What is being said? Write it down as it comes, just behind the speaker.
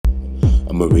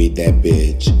I'ma read that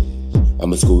bitch.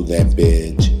 I'ma school that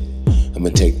bitch. I'ma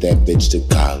take that bitch to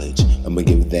college. I'ma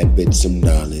give that bitch some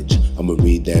knowledge. I'ma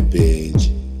read that bitch.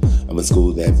 I'ma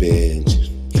school that bitch.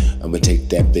 I'ma take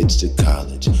that bitch to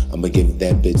college. I'ma give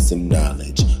that bitch some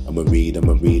knowledge. I'ma read,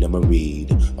 I'ma read, I'ma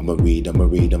read. I'ma read, I'ma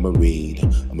read, I'ma read.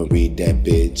 I'ma read that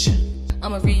bitch.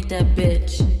 I'ma read that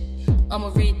bitch.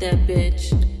 I'ma read that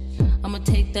bitch. I'ma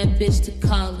take that bitch to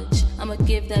college. I'ma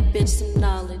give that bitch some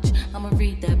knowledge. I'ma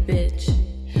read that bitch.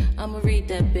 I'ma read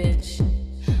that bitch.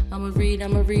 I'ma read,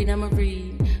 I'ma read, I'ma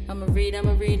read. I'ma read,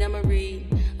 I'ma read, I'ma read.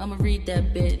 I'ma read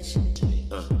that bitch.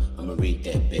 I'ma read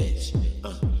that bitch.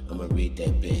 I'ma read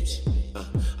that bitch.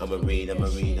 I'ma read, I'ma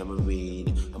read, I'ma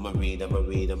read. I'ma read, I'ma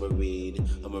read, I'ma read.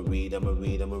 I'ma read, I'ma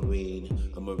read, I'ma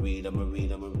read. I'ma read, I'ma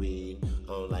read, I'ma read. I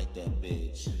don't like that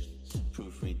bitch.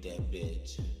 Proofread that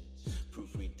bitch.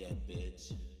 Proofread that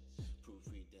bitch.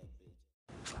 Proofread that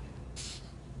bitch.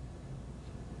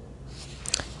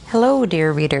 Hello,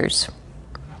 dear readers.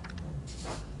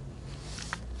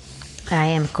 I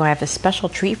am going to have a special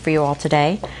treat for you all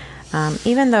today.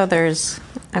 Even though there's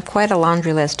quite a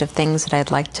laundry list of things that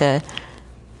I'd like to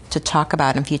talk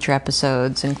about in future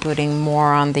episodes, including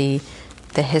more on the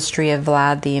history of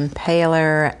Vlad the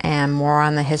Impaler and more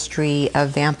on the history of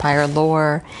vampire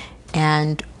lore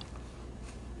and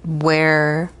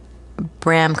where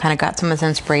Bram kind of got some of his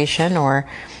inspiration or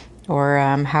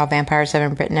how vampires have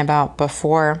been written about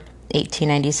before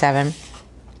 1897.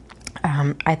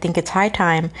 I think it's high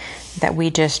time that we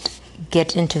just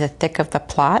get into the thick of the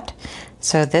plot.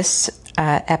 So this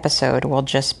episode will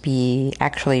just be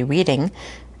actually reading,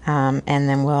 and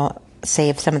then we'll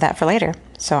save some of that for later.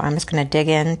 So I'm just going to dig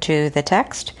into the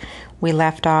text. We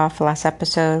left off last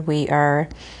episode. We are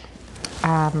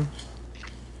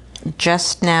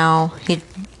just now,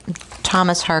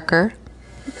 Thomas Harker,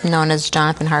 known as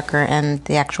Jonathan Harker, and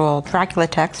the actual Dracula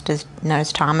text is known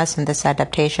as Thomas in this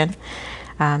adaptation,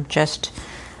 just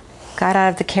got out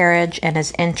of the carriage and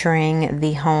is entering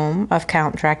the home of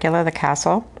Count Dracula, the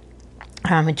castle.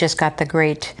 He just got the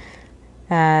great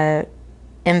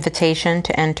invitation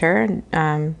to enter,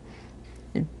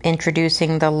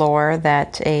 introducing the lore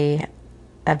that a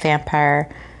vampire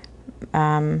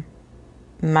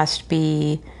must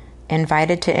be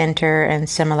invited to enter, and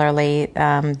similarly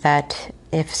that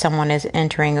if someone is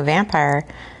entering a vampire's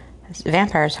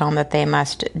home, that they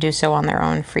must do so on their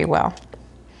own free will.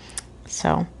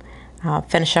 So I'll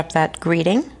finish up that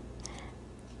greeting.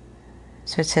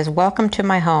 So it says, "Welcome to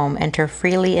my home. Enter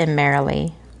freely and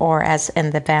merrily." Or as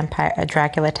in the vampire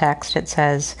Dracula text, it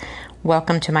says,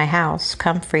 "Welcome to my house.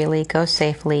 Come freely, go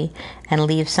safely, and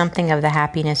leave something of the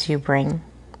happiness you bring."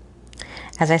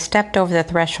 As I stepped over the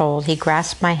threshold, he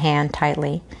grasped my hand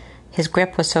tightly. His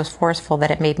grip was so forceful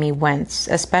that it made me wince,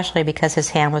 especially because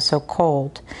his hand was so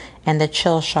cold, and the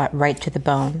chill shot right to the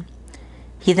bone.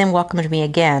 He then welcomed me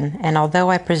again, and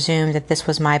although I presumed that this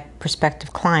was my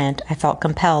prospective client, I felt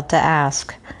compelled to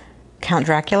ask, "Count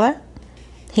Dracula?"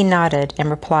 He nodded and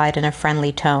replied in a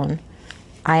friendly tone,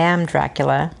 "I am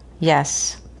Dracula.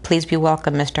 Yes, please be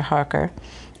welcome, Mr. Harker.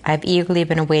 I have eagerly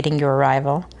been awaiting your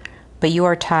arrival. But you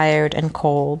are tired and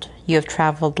cold. You have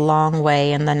traveled a long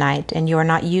way in the night, and you are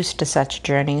not used to such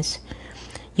journeys.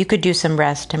 You could do some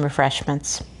rest and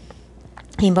refreshments."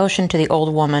 He motioned to the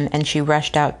old woman, and she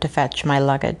rushed out to fetch my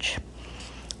luggage.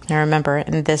 Now remember,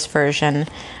 in this version,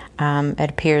 it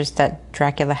appears that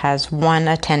Dracula has one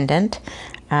attendant,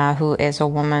 who is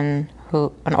an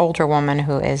older woman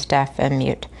who is deaf and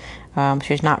mute.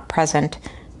 She's not present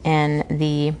in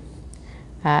the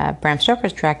Bram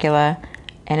Stoker's Dracula,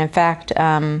 and in fact,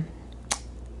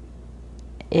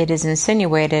 it is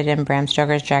insinuated in Bram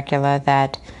Stoker's Dracula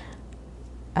that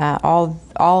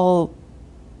all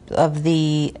of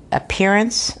the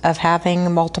appearance of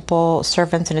having multiple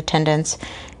servants and attendants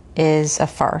is a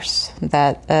farce.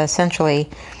 That essentially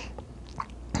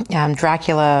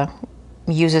Dracula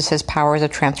uses his powers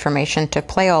of transformation to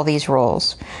play all these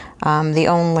roles. The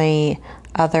only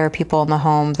other people in the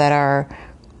home that are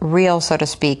real, so to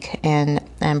speak, in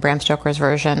Bram Stoker's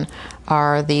version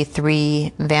are the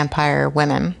three vampire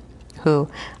women who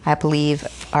I believe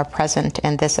are present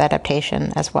in this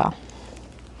adaptation as well.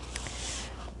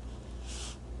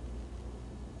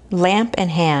 Lamp in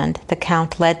hand, the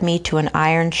Count led me to an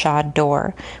iron-shod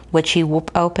door, which he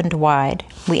opened wide.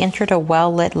 We entered a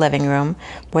well-lit living room,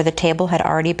 where the table had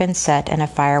already been set and a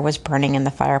fire was burning in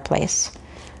the fireplace.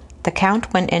 The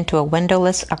Count went into a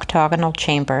windowless octagonal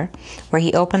chamber, where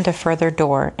he opened a further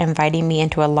door, inviting me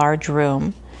into a large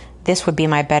room. This would be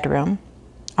my bedroom.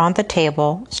 On the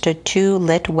table stood 2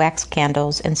 lit wax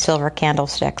candles in silver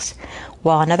candlesticks,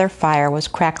 while another fire was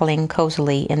crackling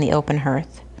cozily in the open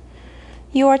hearth.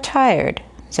 "You are tired,"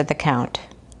 said the Count.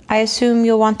 "I assume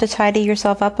you'll want to tidy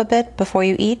yourself up a bit before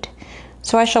you eat,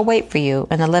 so I shall wait for you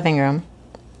in the living room."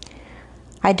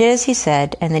 I did as he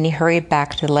said, and then he hurried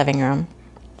back to the living room.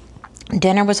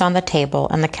 Dinner was on the table,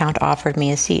 and the Count offered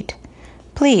me a seat.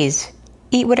 "Please,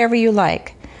 eat whatever you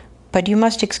like, but you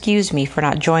must excuse me for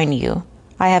not joining you.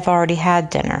 I have already had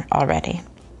dinner already."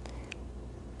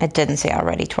 It didn't say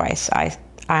already twice.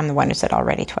 I'm the one who said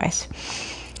already twice.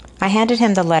 I handed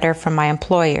him the letter from my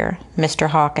employer, Mr.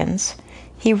 Hawkins.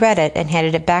 He read it and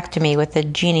handed it back to me with a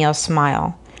genial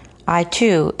smile. I,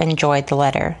 too, enjoyed the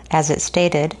letter, as it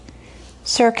stated,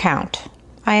 "Sir Count,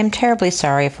 I am terribly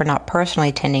sorry for not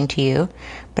personally tending to you,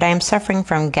 but I am suffering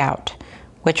from gout,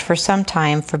 which for some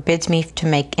time forbids me to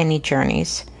make any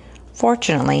journeys.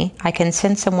 Fortunately, I can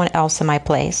send someone else in my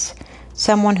place,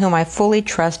 someone whom I fully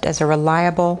trust as a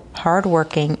reliable,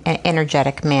 hard-working, and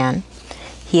energetic man.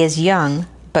 He is young,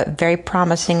 but very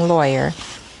promising lawyer,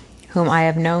 whom I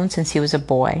have known since he was a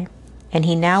boy, and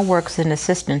he now works as an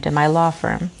assistant in my law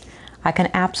firm. I can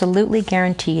absolutely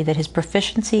guarantee that his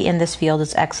proficiency in this field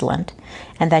is excellent,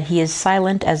 and that he is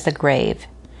silent as the grave.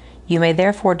 You may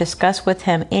therefore discuss with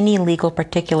him any legal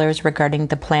particulars regarding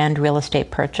the planned real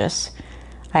estate purchase.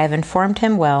 I have informed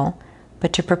him well,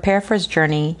 but to prepare for his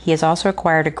journey, he has also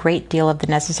acquired a great deal of the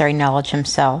necessary knowledge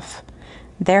himself.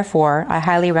 Therefore, I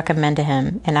highly recommend to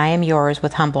him, and I am yours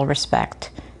with humble respect,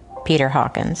 Peter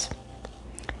Hawkins."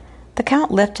 The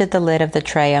Count lifted the lid of the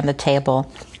tray on the table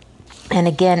and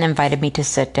again invited me to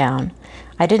sit down.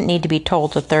 I didn't need to be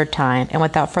told a third time, and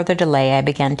without further delay I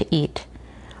began to eat.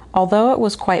 Although it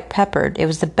was quite peppered, it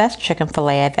was the best chicken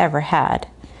fillet I've ever had.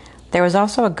 There was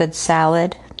also a good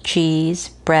salad, cheese,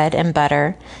 bread and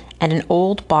butter, and an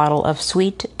old bottle of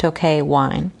sweet Tokay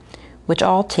wine, which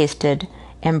all tasted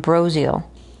ambrosial,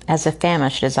 as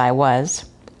famished as I was.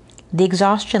 The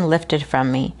exhaustion lifted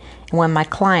from me, and when my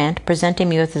client, presenting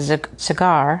me with a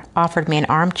cigar, offered me an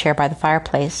armchair by the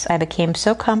fireplace, I became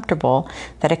so comfortable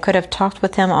that I could have talked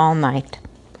with him all night.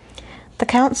 The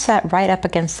Count sat right up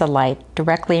against the light,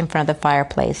 directly in front of the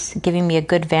fireplace, giving me a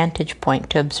good vantage point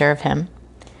to observe him.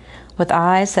 With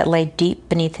eyes that lay deep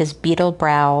beneath his beetle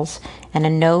brows and a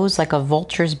nose like a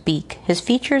vulture's beak, his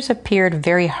features appeared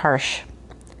very harsh.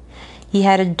 He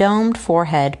had a domed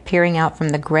forehead peering out from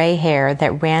the gray hair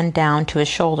that ran down to his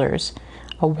shoulders,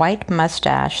 a white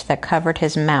mustache that covered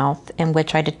his mouth, in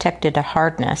which I detected a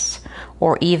hardness,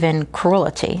 or even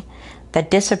cruelty, that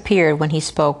disappeared when he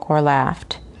spoke or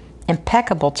laughed.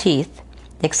 Impeccable teeth,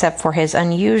 except for his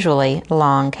unusually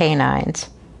long canines.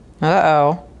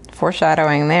 Uh-oh,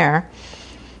 foreshadowing there.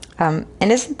 And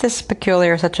isn't this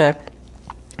peculiar, such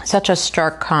a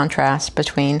stark contrast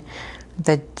between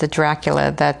the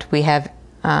Dracula that we have,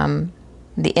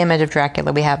 the image of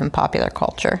Dracula we have in popular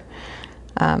culture.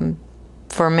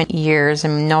 For many years,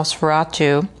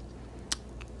 Nosferatu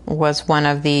was one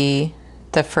of the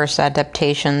first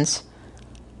adaptations,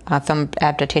 film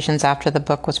adaptations after the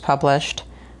book was published.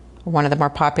 One of the more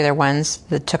popular ones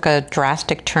that took a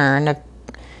drastic turn of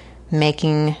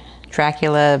making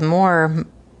Dracula more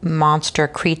monster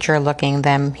creature looking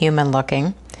than human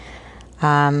looking.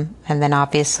 And then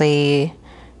obviously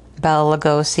Bela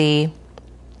Lugosi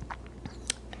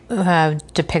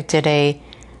depicted a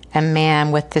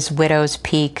man with this widow's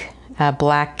peak,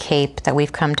 black cape that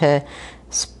we've come to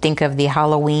think of the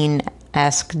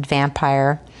Halloween-esque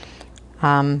vampire.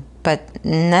 But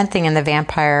nothing in the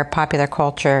vampire popular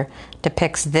culture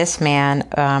depicts this man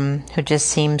who just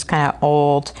seems kind of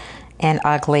old and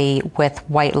ugly with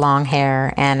white long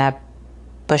hair and a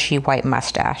bushy white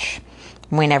mustache.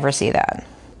 We never see that.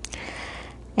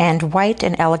 And white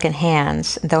and elegant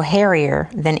hands, though hairier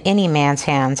than any man's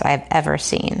hands I've ever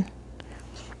seen.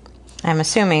 I'm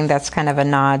assuming that's kind of a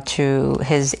nod to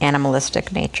his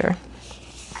animalistic nature.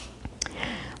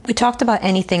 We talked about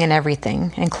anything and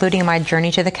everything, including my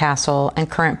journey to the castle and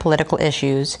current political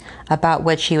issues, about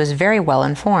which he was very well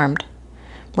informed.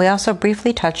 We also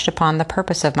briefly touched upon the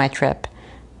purpose of my trip,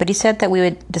 but he said that we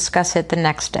would discuss it the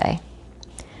next day.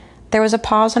 There was a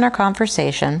pause in our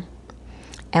conversation,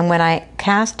 and when I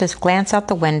cast a glance out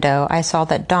the window, I saw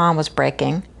that dawn was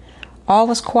breaking. All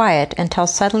was quiet until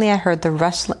suddenly I heard the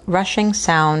rushing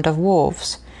sound of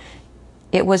wolves.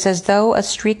 It was as though a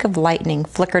streak of lightning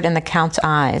flickered in the Count's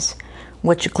eyes,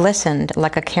 which glistened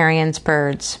like a carrion's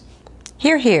birds.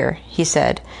 "Hear, hear," he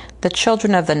said, "the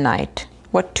children of the night.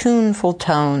 What tuneful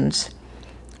tones."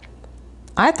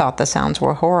 I thought the sounds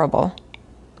were horrible.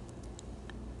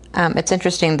 It's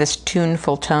interesting, this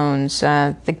tuneful tones.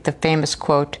 I think the famous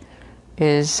quote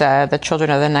is, "The children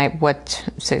of the night, what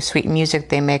sweet music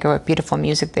they make, or what beautiful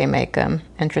music they make."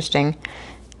 Interesting.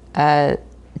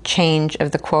 change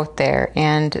of the quote there,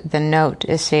 and the note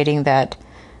is stating that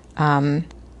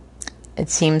it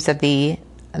seems that the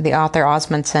author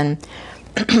Osmundson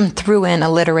threw in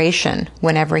alliteration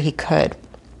whenever he could.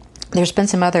 There's been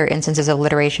some other instances of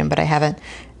alliteration, but I haven't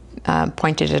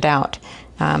pointed it out.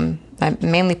 I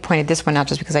mainly pointed this one out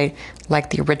just because I like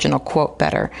the original quote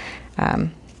better.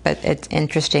 But it's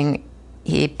interesting.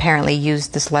 He apparently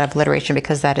used this lot of alliteration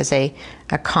because that is a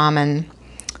common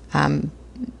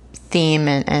theme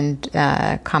and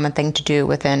common thing to do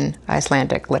within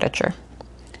Icelandic literature.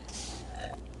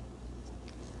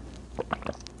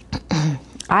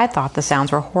 I thought the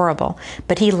sounds were horrible,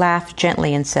 but he laughed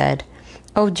gently and said,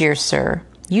 "Oh, dear sir,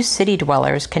 you city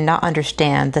dwellers cannot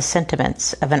understand the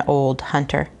sentiments of an old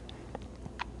hunter."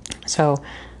 So,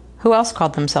 who else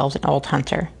called themselves an old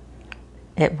hunter?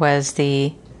 It was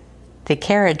the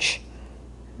carriage.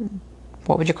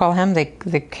 What would you call him? The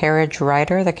carriage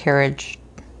rider, the carriage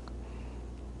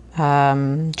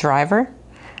driver,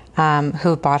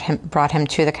 who brought him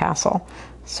to the castle.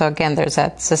 So again, there's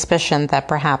that suspicion that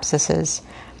perhaps this is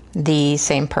the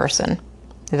same person,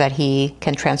 that he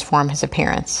can transform his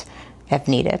appearance if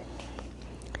needed.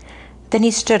 Then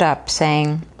he stood up,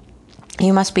 saying,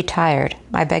 "You must be tired.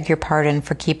 I beg your pardon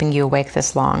for keeping you awake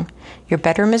this long. Your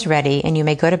bedroom is ready, and you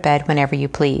may go to bed whenever you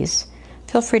please.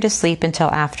 Feel free to sleep until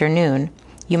afternoon.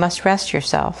 You must rest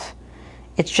yourself.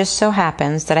 It just so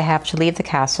happens that I have to leave the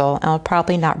castle and will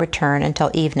probably not return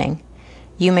until evening.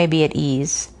 You may be at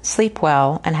ease. Sleep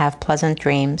well and have pleasant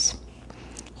dreams."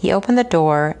 He opened the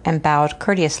door and bowed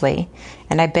courteously,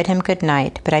 and I bid him good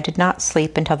night, but I did not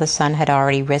sleep until the sun had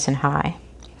already risen high.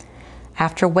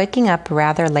 After waking up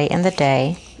rather late in the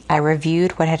day, I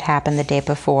reviewed what had happened the day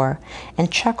before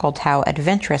and chuckled how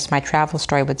adventurous my travel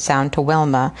story would sound to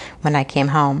Wilma when I came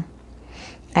home.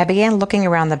 I began looking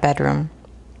around the bedroom.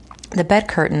 The bed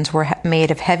curtains were made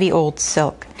of heavy old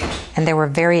silk, and there were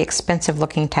very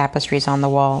expensive-looking tapestries on the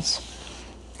walls.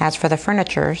 As for the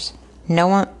furnitures,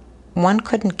 one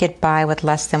couldn't get by with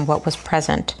less than what was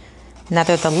present.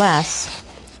 Nevertheless,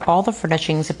 all the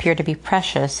furnishings appeared to be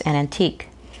precious and antique.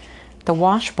 The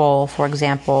washbowl, for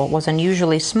example, was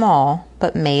unusually small,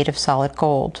 but made of solid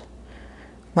gold.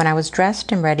 When I was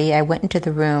dressed and ready, I went into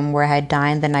the room where I had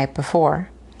dined the night before.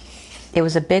 It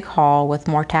was a big hall with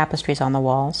more tapestries on the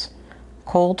walls.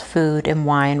 Cold food and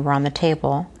wine were on the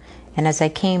table, and as I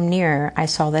came near, I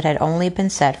saw that it had only been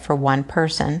set for one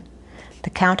person.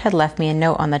 The Count had left me a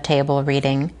note on the table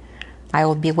reading, "I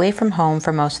will be away from home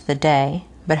for most of the day,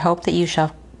 but hope that you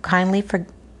shall kindly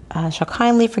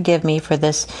forgive me for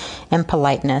this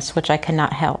impoliteness, which I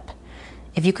cannot help.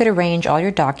 If you could arrange all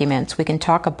your documents, we can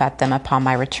talk about them upon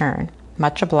my return.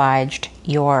 Much obliged,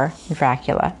 your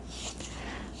Dracula."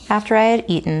 After I had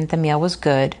eaten, the meal was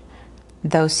good,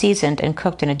 though seasoned and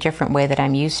cooked in a different way that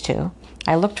I'm used to.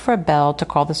 I looked for a bell to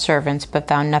call the servants, but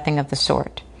found nothing of the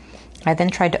sort. I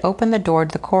then tried to open the door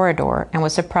to the corridor, and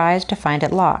was surprised to find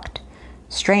it locked.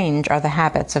 Strange are the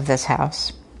habits of this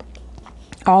house.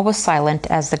 All was silent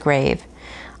as the grave.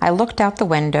 I looked out the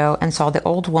window and saw the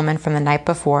old woman from the night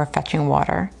before fetching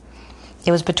water.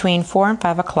 It was between 4 and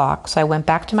 5 o'clock, so I went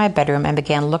back to my bedroom and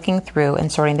began looking through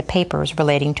and sorting the papers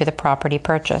relating to the property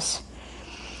purchase.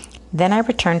 Then I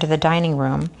returned to the dining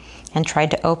room and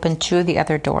tried to open 2 of the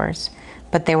other doors,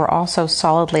 but they were also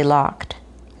solidly locked.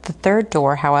 The third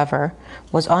door, however,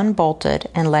 was unbolted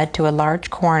and led to a large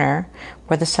corner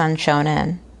where the sun shone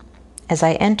in. As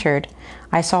I entered,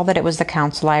 I saw that it was the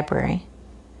Count's library.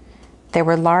 There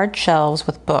were large shelves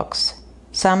with books,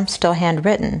 some still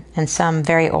handwritten and some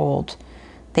very old.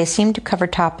 They seemed to cover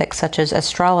topics such as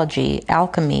astrology,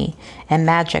 alchemy, and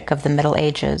magic of the Middle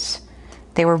Ages.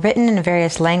 They were written in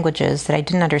various languages that I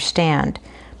didn't understand,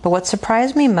 but what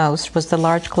surprised me most was the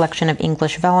large collection of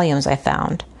English volumes I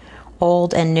found,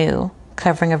 old and new,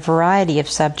 covering a variety of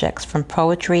subjects from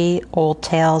poetry, old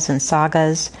tales and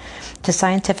sagas, to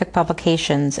scientific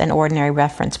publications and ordinary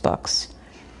reference books.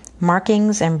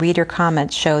 Markings and reader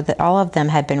comments showed that all of them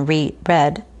had been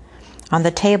read. On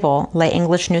the table lay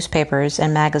English newspapers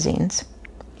and magazines.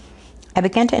 I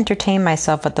began to entertain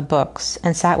myself with the books,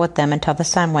 and sat with them until the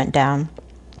sun went down.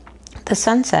 The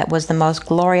sunset was the most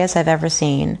glorious I've ever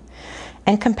seen,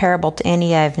 incomparable to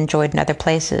any I've enjoyed in other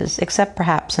places, except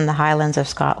perhaps in the Highlands of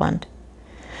Scotland.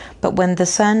 But when the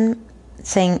sun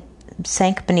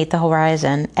sank beneath the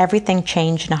horizon, everything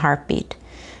changed in a heartbeat.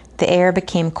 The air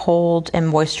became cold and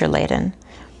moisture-laden,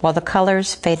 while the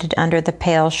colors faded under the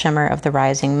pale shimmer of the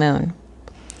rising moon.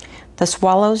 The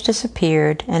swallows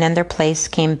disappeared, and in their place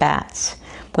came bats,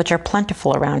 which are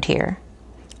plentiful around here.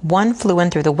 One flew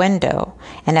in through the window,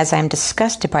 and as I am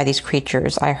disgusted by these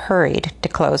creatures, I hurried to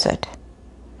close it.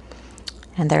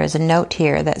 And there is a note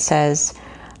here that says,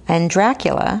 in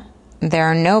Dracula, there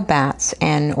are no bats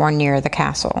in or near the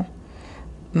castle.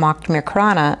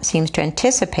 Mockmirkrana seems to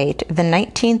anticipate the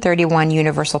 1931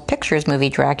 Universal Pictures movie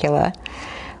Dracula,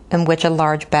 in which a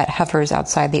large bat hovers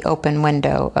outside the open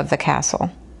window of the castle.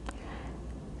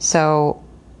 So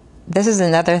this is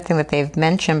another thing that they've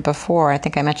mentioned before. I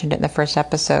think I mentioned it in the first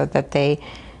episode, that they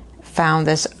found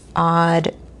this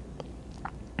odd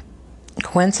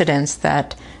coincidence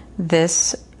that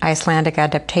this Icelandic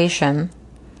adaptation,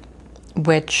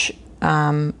 which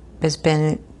has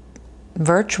been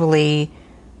virtually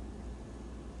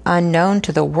unknown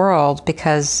to the world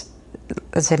because,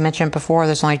 as I mentioned before,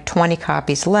 there's only 20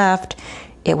 copies left.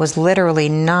 It was literally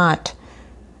not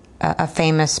a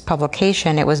famous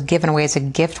publication. It was given away as a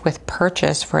gift with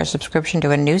purchase for a subscription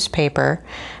to a newspaper.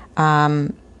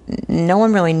 No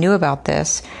one really knew about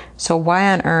this. So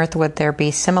why on earth would there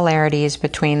be similarities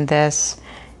between this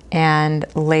and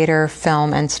later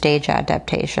film and stage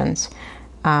adaptations?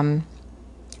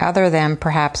 Other than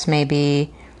perhaps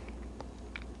maybe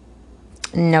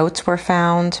notes were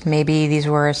found, maybe these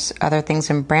were other things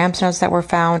in Bram's notes that were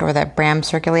found, or that Bram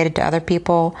circulated to other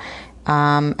people,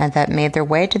 and that made their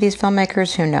way to these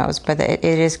filmmakers, who knows, but it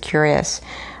is curious.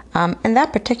 In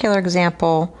that particular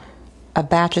example, a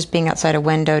bat just being outside a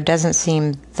window doesn't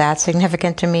seem that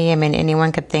significant to me. I mean,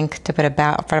 anyone could think to put a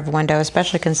bat in front of a window,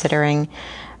 especially considering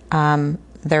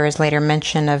there is later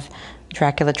mention of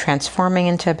Dracula transforming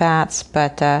into bats,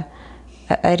 but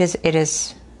it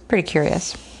is pretty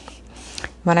curious.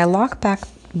 When I looked back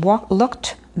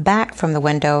from the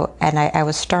window, and I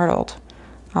was startled.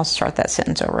 I'll start that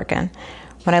sentence over again.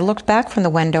 When I looked back from the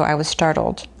window, I was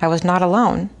startled. I was not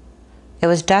alone. It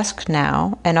was dusk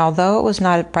now, and although it was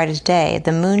not as bright as day,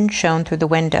 the moon shone through the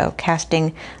window,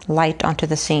 casting light onto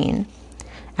the scene.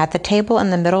 At the table in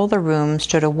the middle of the room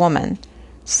stood a woman,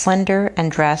 slender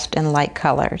and dressed in light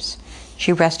colors.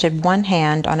 She rested one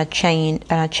hand on a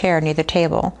chair near the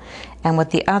table, and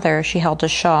with the other she held a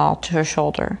shawl to her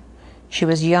shoulder. She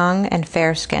was young and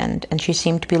fair-skinned, and she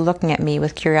seemed to be looking at me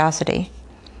with curiosity.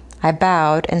 I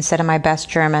bowed and said in my best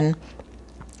German,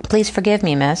 "Please forgive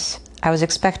me, miss. I was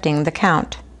expecting the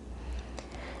Count."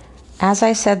 As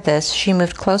I said this, she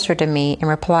moved closer to me and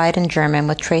replied in German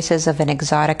with traces of an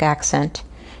exotic accent,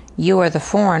 "You are the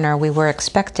foreigner we were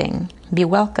expecting. Be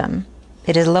welcome.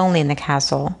 It is lonely in the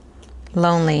castle,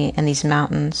 lonely in these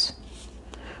mountains."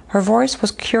 Her voice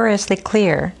was curiously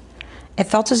clear. It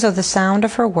felt as though the sound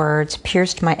of her words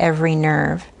pierced my every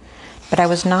nerve, but I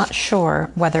was not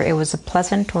sure whether it was a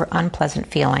pleasant or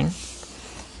unpleasant feeling.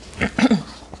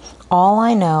 All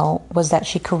I know was that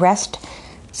she caressed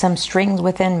some strings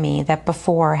within me that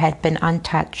before had been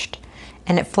untouched,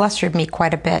 and it flustered me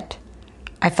quite a bit.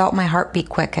 I felt my heartbeat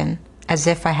quicken, as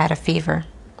if I had a fever.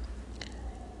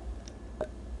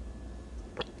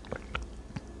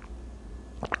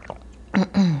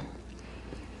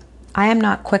 I am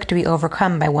not quick to be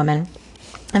overcome by women.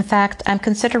 In fact, I'm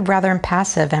considered rather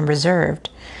impassive and reserved,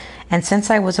 and since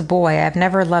I was a boy, I have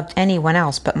never loved anyone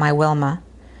else but my Wilma.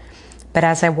 But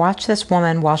as I watched this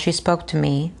woman while she spoke to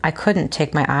me, I couldn't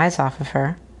take my eyes off of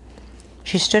her.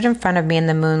 She stood in front of me in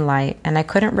the moonlight, and I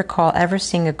couldn't recall ever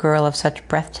seeing a girl of such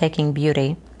breathtaking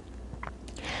beauty.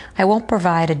 I won't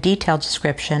provide a detailed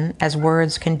description, as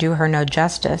words can do her no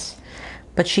justice,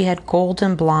 but she had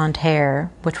golden blonde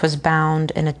hair, which was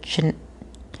bound in a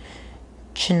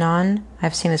chignon.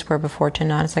 I've seen this word before,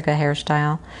 chignon. It's like a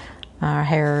hairstyle,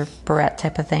 hair barrette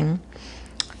type of thing.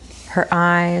 Her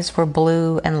eyes were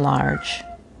blue and large.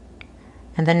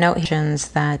 And the note mentions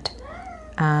that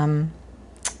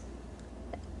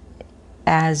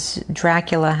as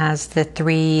Dracula has the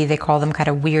three, they call them kind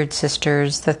of weird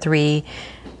sisters, the three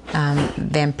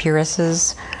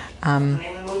vampiresses. Name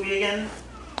the movie again?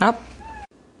 Oh.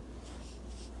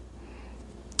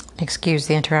 Excuse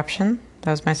the interruption.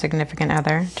 That was my significant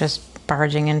other, just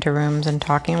barging into rooms and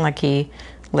talking like he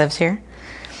lives here.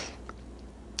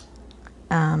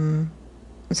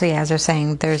 So yeah, as they're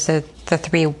saying, there's the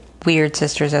three weird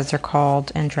sisters, as they're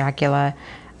called in Dracula.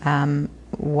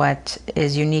 What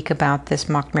is unique about this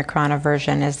Mockmirkrana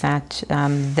version is that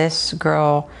this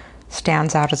girl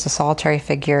stands out as a solitary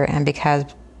figure, and because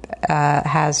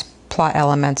has plot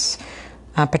elements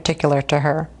particular to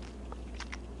her.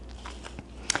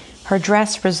 Her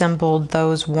dress resembled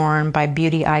those worn by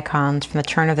beauty icons from the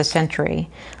turn of the century,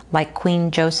 like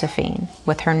Queen Josephine,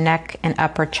 with her neck and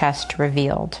upper chest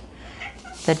revealed.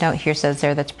 The note here says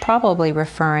there that's probably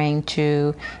referring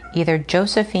to either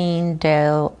Josephine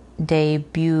de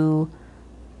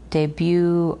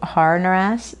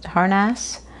Beauharnais,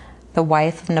 the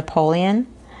wife of Napoleon,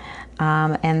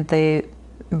 and the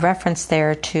reference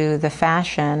there to the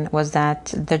fashion was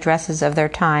that the dresses of their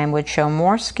time would show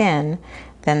more skin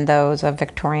than those of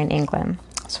Victorian England.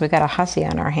 So we got a hussy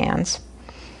on our hands.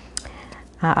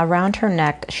 Around her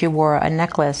neck, she wore a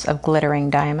necklace of glittering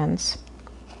diamonds.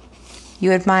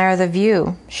 "You admire the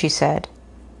view," she said.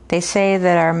 "They say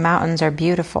that our mountains are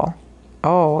beautiful."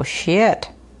 "Oh, shit.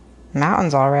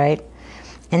 Mountains, all right."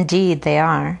 "Indeed, they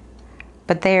are.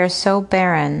 But they are so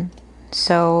barren,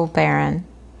 so barren.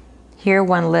 Here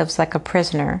one lives like a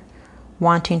prisoner,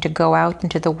 wanting to go out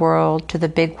into the world, to the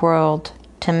big world,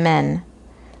 to men.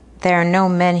 There are no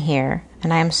men here,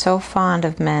 and I am so fond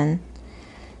of men."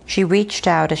 She reached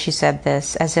out as she said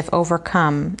this, as if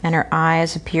overcome, and her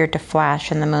eyes appeared to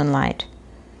flash in the moonlight.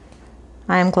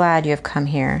 "I am glad you have come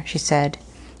here," she said.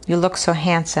 "You look so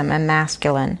handsome and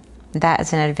masculine. That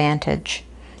is an advantage,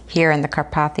 here in the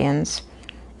Carpathians.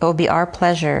 It will be our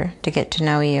pleasure to get to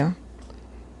know you."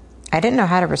 I didn't know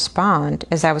how to respond,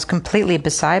 as I was completely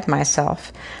beside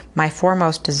myself. My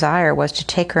foremost desire was to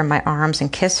take her in my arms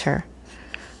and kiss her.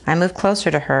 I moved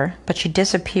closer to her, but she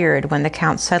disappeared when the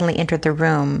Count suddenly entered the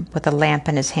room with a lamp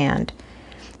in his hand.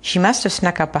 She must have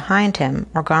snuck up behind him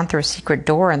or gone through a secret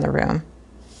door in the room.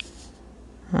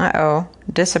 Uh-oh,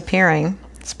 disappearing.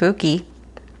 Spooky.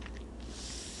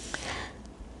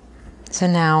 So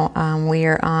now we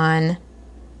are on...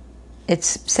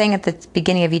 It's saying at the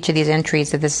beginning of each of these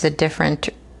entries that this is a different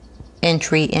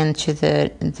entry into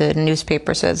the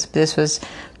newspaper. Says this was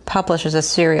published as a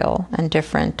serial and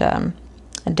different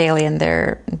daily in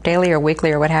their daily or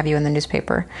weekly or what have you in the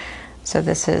newspaper. So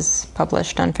this is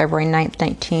published on February 9th,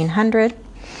 1900.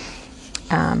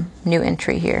 New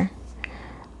entry here.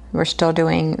 We're still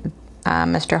doing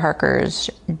Mr. Harker's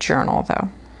journal, though.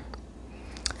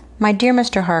 "My dear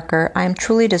Mr. Harker, I am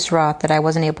truly distraught that I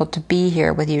wasn't able to be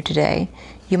here with you today.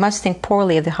 You must think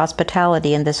poorly of the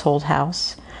hospitality in this old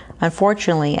house.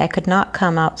 Unfortunately, I could not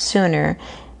come out sooner."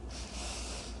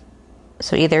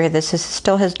 So either this is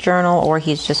still his journal or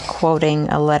he's just quoting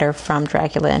a letter from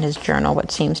Dracula in his journal,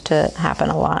 which seems to happen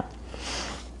a lot.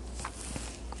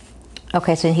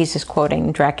 Okay, so he's just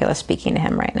quoting Dracula speaking to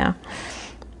him right now.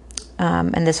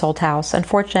 "In this old house.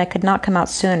 Unfortunately, I could not come out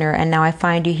sooner, and now I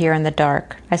find you here in the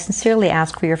dark. I sincerely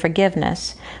ask for your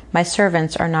forgiveness. My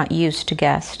servants are not used to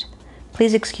guests.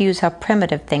 Please excuse how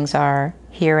primitive things are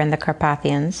here in the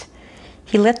Carpathians."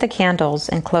 He lit the candles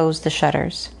and closed the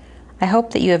shutters. "I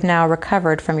hope that you have now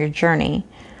recovered from your journey.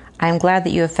 I am glad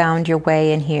that you have found your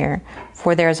way in here,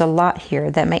 for there is a lot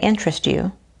here that may interest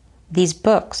you. These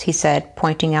books," he said,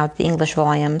 pointing out the English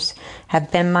volumes, "have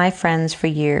been my friends for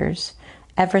years,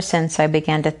 ever since I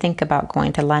began to think about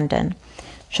going to London,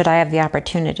 should I have the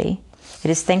opportunity. It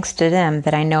is thanks to them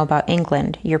that I know about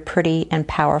England, your pretty and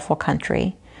powerful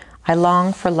country. I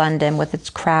long for London with its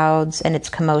crowds and its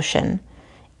commotion,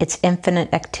 its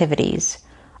infinite activities,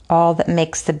 all that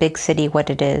makes the big city what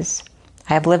it is.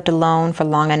 I have lived alone for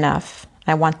long enough.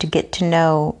 I want to get to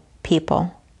know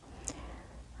people."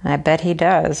 I bet he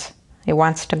does. He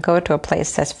wants to go to a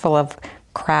place that's full of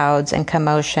crowds and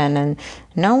commotion, and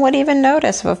no one would even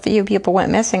notice if a few people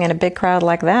went missing in a big crowd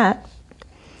like that.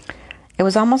 It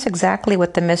was almost exactly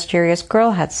what the mysterious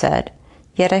girl had said,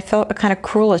 yet I felt a kind of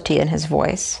cruelty in his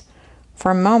voice.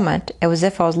 For a moment, it was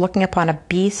as if I was looking upon a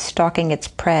beast stalking its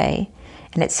prey,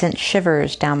 and it sent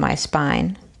shivers down my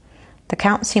spine. The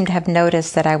Count seemed to have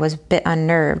noticed that I was a bit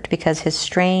unnerved because his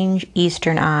strange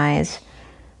eastern eyes,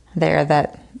 there,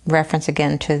 that reference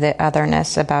again to the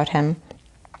otherness about him.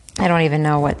 I don't even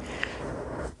know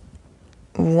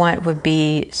what would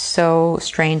be so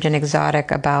strange and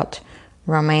exotic about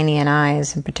Romanian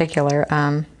eyes in particular,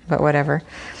 but whatever.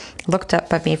 Looked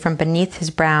up at me from beneath his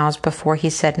brows before he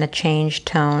said in a changed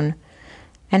tone,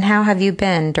 "And how have you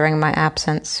been during my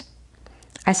absence?"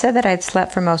 I said that I had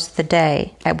slept for most of the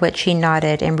day, at which he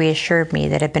nodded and reassured me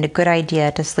that it had been a good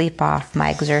idea to sleep off my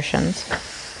exertions.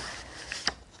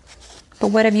 "But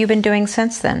what have you been doing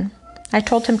since then?" I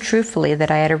told him truthfully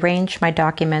that I had arranged my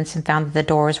documents and found that the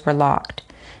doors were locked.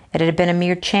 It had been a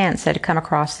mere chance that I had come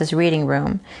across this reading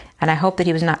room, and I hoped that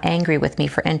he was not angry with me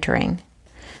for entering.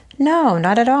 "No,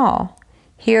 not at all.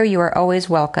 Here you are always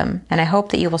welcome, and I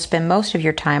hope that you will spend most of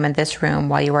your time in this room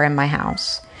while you are in my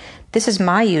house. This is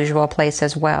my usual place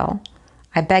as well.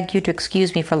 I beg you to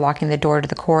excuse me for locking the door to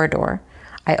the corridor.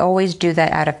 I always do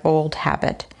that out of old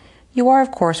habit. You are,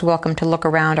 of course, welcome to look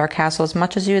around our castle as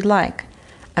much as you would like.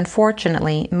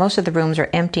 Unfortunately, most of the rooms are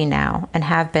empty now, and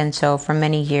have been so for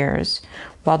many years,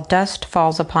 while dust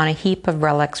falls upon a heap of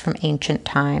relics from ancient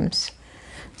times.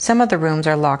 Some of the rooms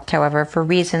are locked, however, for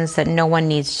reasons that no one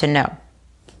needs to know."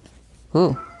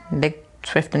 Ooh, big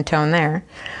shift in tone there.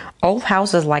 Old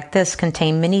houses like this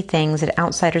contain many things that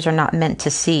outsiders are not meant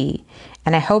to see,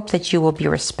 and I hope that you will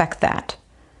respect that.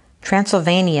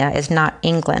 Transylvania is not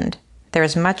England. There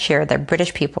is much here that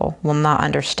British people will not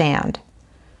understand.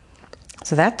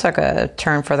 So that took a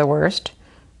turn for the worst.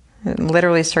 It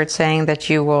literally starts saying that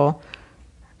you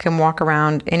can walk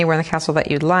around anywhere in the castle that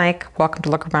you'd like. Welcome to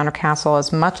look around our castle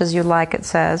as much as you like, it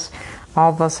says.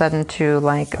 All of a sudden to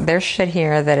like, there's shit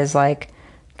here that is like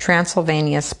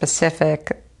Transylvania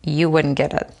specific. You wouldn't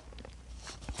get it.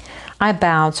 I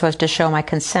bowed so as to show my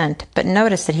consent, but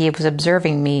noticed that he was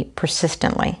observing me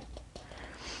persistently.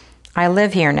 I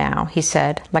live here now, he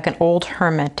said, like an old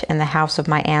hermit in the house of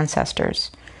my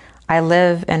ancestors. I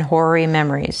live in hoary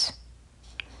memories.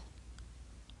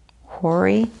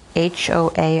 Hoary?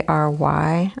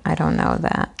 Hoary? I don't know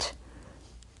that.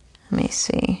 Let me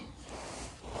see.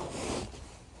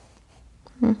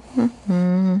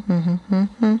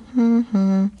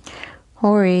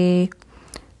 Hoary.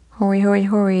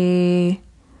 Hoary.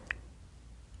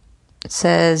 It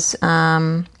says,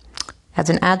 as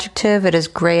an adjective, it is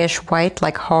grayish-white,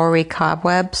 like hoary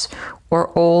cobwebs,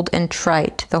 or old and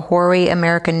trite, the hoary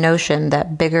American notion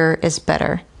that bigger is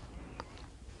better.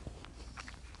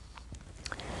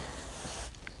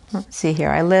 Let's see here.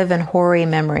 I live in hoary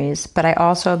memories, but I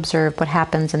also observe what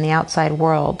happens in the outside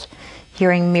world,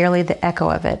 hearing merely the echo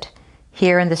of it,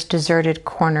 here in this deserted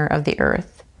corner of the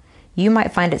earth. You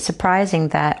might find it surprising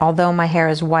that, although my hair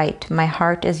is white, my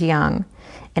heart is young,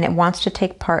 and it wants to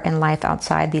take part in life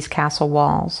outside these castle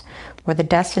walls, where the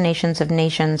destinations of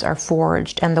nations are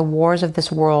forged and the wars of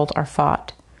this world are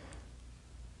fought.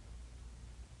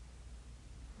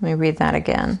 Let me read that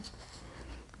again.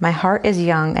 My heart is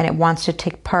young, and it wants to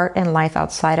take part in life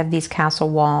outside of these castle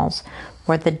walls,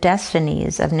 where the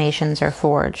destinies of nations are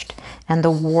forged and the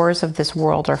wars of this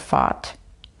world are fought.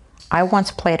 I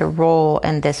once played a role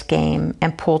in this game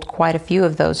and pulled quite a few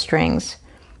of those strings.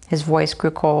 His voice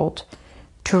grew cold.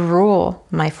 To rule,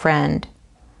 my friend,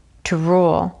 to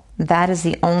rule, that is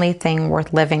the only thing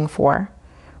worth living for,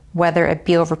 whether it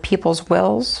be over people's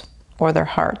wills or their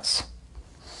hearts.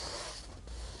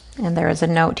 And there is a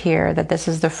note here that this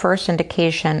is the first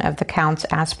indication of the Count's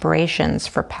aspirations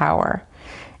for power.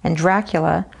 In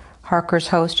Dracula, Harker's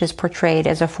host is portrayed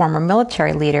as a former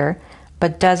military leader,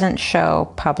 but doesn't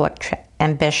show public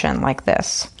ambition like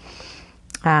this.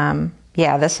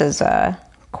 This is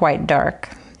quite dark.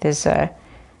 His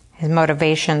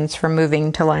motivations for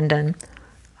moving to London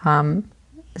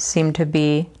seem to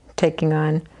be taking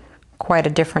on quite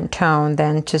a different tone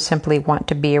than to simply want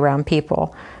to be around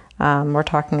people. We're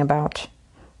talking about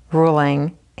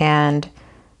ruling and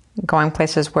going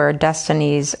places where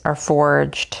destinies are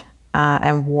forged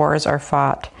and wars are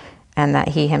fought, and that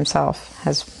he himself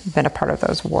has been a part of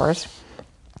those wars.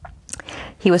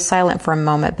 He was silent for a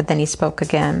moment, but then he spoke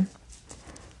again.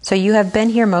 So you have been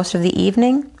here most of the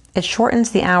evening? It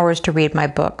shortens the hours to read my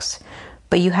books,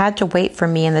 but you had to wait for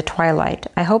me in the twilight.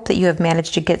 I hope that you have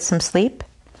managed to get some sleep?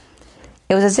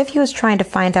 It was as if he was trying to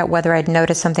find out whether I'd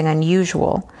noticed something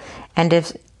unusual, and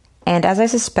as I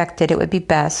suspected it would be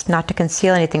best not to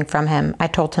conceal anything from him, I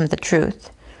told him the truth.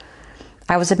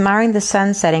 I was admiring the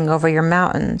sun setting over your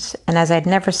mountains, and as I'd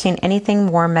never seen anything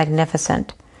more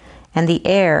magnificent, and the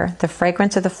air, the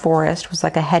fragrance of the forest, was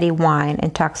like a heady wine,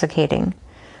 intoxicating.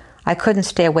 I couldn't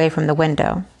stay away from the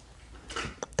window.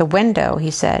 The window,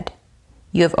 he said.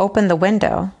 You have opened the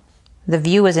window. The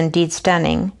view is indeed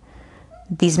stunning.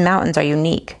 These mountains are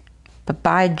unique. But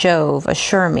by Jove,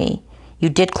 assure me, you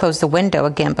did close the window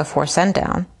again before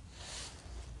sundown.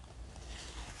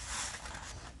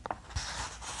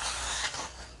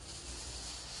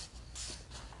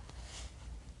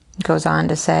 It goes on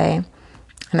to say,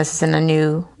 and this is in a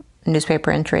new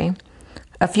newspaper entry,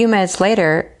 a few minutes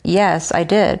later, yes, I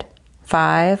did.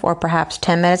 5 or perhaps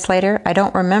 10 minutes later, I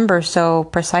don't remember so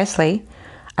precisely,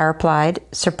 I replied,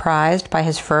 surprised by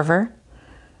his fervor.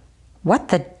 What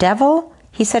the devil?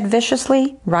 He said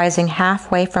viciously, rising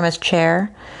halfway from his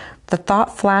chair. The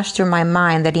thought flashed through my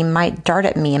mind that he might dart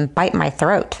at me and bite my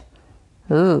throat.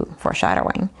 Ooh,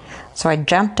 foreshadowing. So I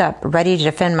jumped up, ready to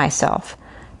defend myself.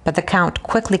 But the Count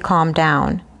quickly calmed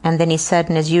down, and then he said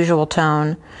in his usual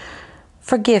tone,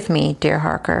 Forgive me, dear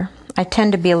Harker. I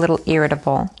tend to be a little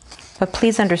irritable. But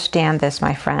please understand this,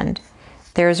 my friend.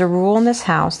 There is a rule in this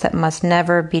house that must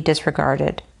never be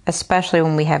disregarded, especially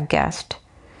when we have guests.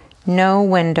 No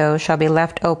window shall be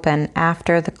left open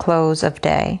after the close of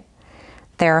day.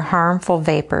 There are harmful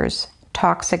vapors,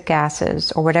 toxic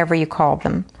gases, or whatever you call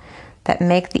them, that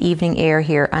make the evening air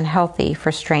here unhealthy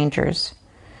for strangers.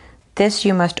 This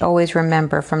you must always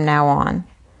remember from now on.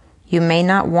 You may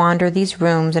not wander these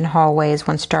rooms and hallways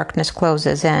once darkness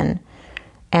closes in,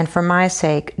 And for my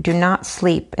sake, do not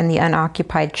sleep in the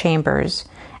unoccupied chambers,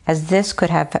 as this could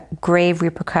have grave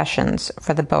repercussions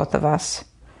for the both of us.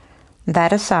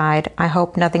 That aside, I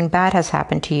hope nothing bad has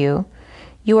happened to you.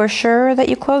 You are sure that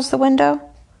you closed the window?"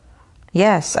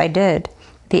 "Yes, I did.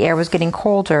 The air was getting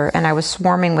colder, and I was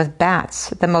swarming with bats,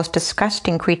 the most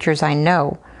disgusting creatures I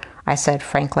know," I said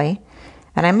frankly.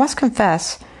 "And I must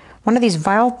confess, one of these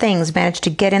vile things managed to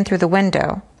get in through the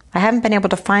window. I haven't been able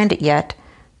to find it yet,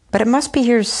 but it must be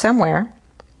here somewhere."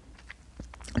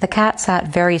 The Count sat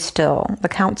very still,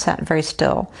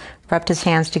 rubbed his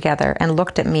hands together, and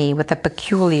looked at me with a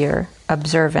peculiar,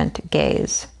 observant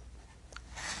gaze.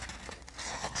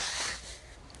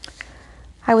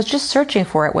 "I was just searching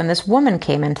for it when this woman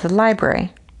came into the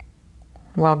library."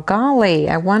 "Well, golly,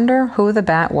 I wonder who the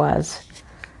bat was."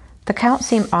 The Count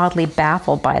seemed oddly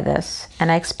baffled by this, and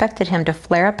I expected him to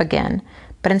flare up again,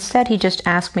 but instead he just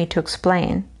asked me to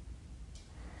explain.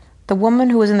 "The woman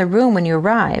who was in the room when you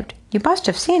arrived. You must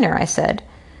have seen her," I said.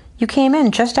 "You came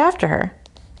in just after her."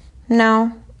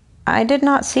 "No, I did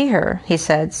not see her," he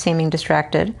said, seeming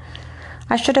distracted.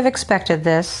 "I should have expected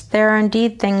this. There are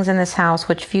indeed things in this house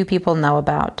which few people know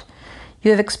about.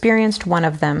 You have experienced one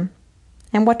of them.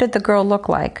 And what did the girl look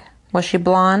like? Was she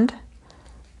blonde?"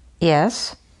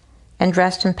 "Yes." "And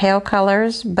dressed in pale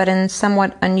colors, but in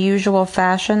somewhat unusual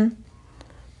fashion?"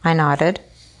 I nodded.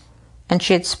 "And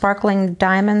she had sparkling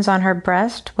diamonds on her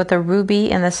breast, with a ruby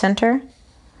in the center?"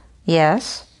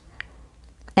 "Yes."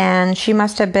 "And she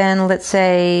must have been, let's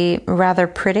say, rather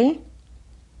pretty?"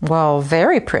 "Well,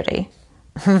 very pretty."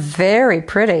 "Very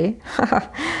pretty."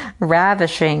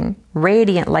 "Ravishing,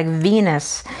 radiant like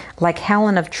Venus, like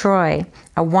Helen of Troy,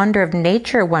 a wonder of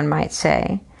nature, one might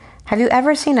say. Have you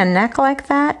ever seen a neck like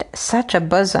that? Such a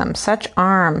bosom, such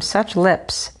arms, such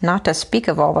lips, not to speak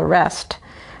of all the rest.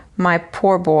 My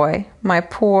poor boy, my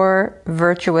poor,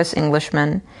 virtuous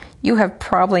Englishman, you have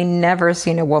probably never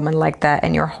seen a woman like that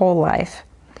in your whole life."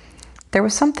 There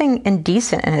was something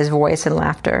indecent in his voice and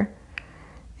laughter.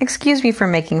 "Excuse me for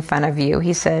making fun of you,"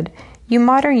 he said. "You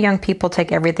modern young people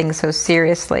take everything so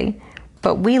seriously,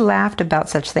 but we laughed about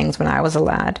such things when I was a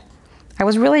lad. I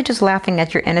was really just laughing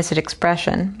at your innocent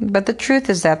expression, but the truth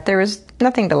is that there is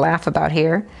nothing to laugh about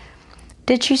here.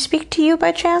 Did she speak to you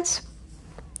by chance?"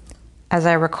 "As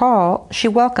I recall, she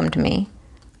welcomed me.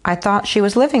 I thought she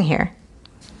was living here."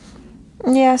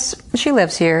 "Yes, she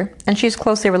lives here, and she's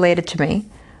closely related to me.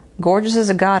 Gorgeous as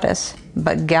a goddess,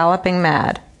 but galloping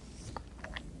mad."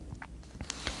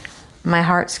 My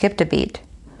heart skipped a beat.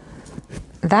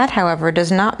 "That, however,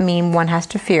 does not mean one has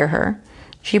to fear her.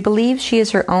 She believes she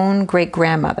is her own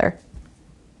great-grandmother."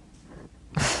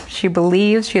 She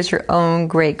believes she is her own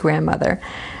great-grandmother.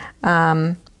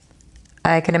 I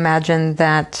can imagine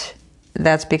that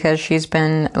that's because she's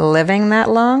been living that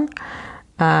long.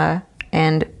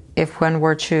 And if one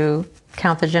were to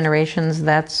count the generations,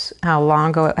 that's how long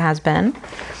ago it has been.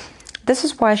 This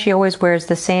is why she always wears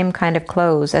the same kind of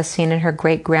clothes as seen in her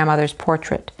great-grandmother's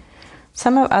portrait.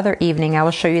 Some other evening I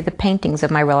will show you the paintings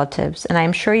of my relatives, and I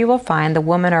am sure you will find the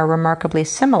women are remarkably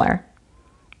similar.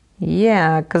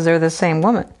 Yeah, because they're the same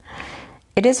woman.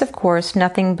 It is, of course,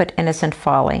 nothing but innocent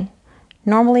folly.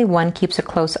 Normally one keeps a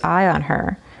close eye on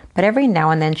her, but every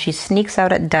now and then she sneaks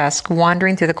out at dusk,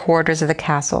 wandering through the corridors of the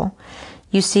castle.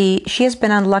 You see, she has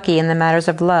been unlucky in the matters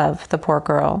of love, the poor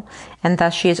girl, and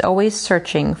thus she is always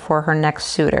searching for her next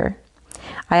suitor.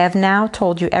 I have now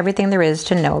told you everything there is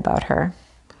to know about her."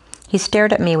 He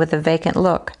stared at me with a vacant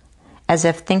look, as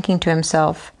if thinking to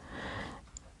himself,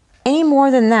 "Any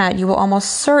more than that you will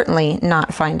almost certainly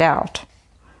not find out."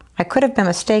 I could have been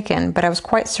mistaken, but I was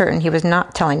quite certain he was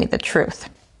not telling me the truth.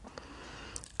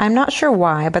 I'm not sure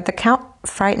why, but the Count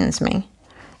frightens me.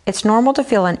 It's normal to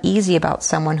feel uneasy about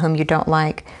someone whom you don't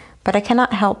like, but I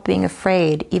cannot help being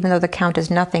afraid, even though the Count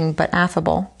is nothing but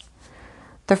affable.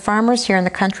 The farmers here in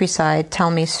the countryside tell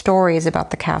me stories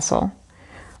about the castle.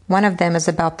 One of them is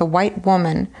about the white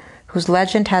woman whose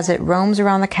legend has it roams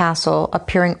around the castle,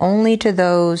 appearing only to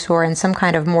those who are in some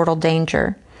kind of mortal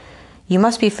danger. You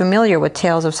must be familiar with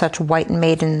tales of such white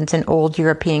maidens in old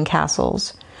European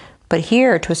castles. But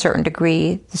here, to a certain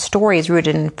degree, the story is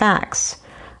rooted in facts.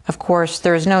 Of course,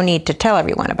 there is no need to tell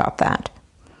everyone about that.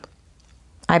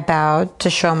 I bowed to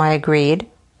show I agreed.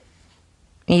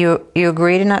 You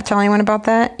agree to not tell anyone about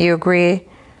that? You agree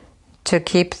to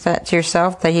keep that to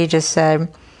yourself? That he just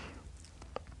said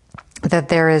that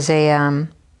there is an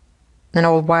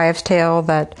old wives' tale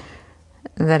that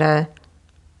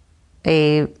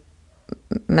a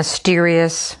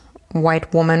mysterious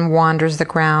white woman wanders the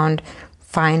ground,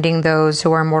 finding those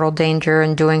who are in mortal danger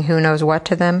and doing who knows what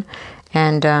to them.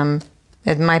 And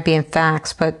it might be in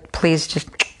facts, but please just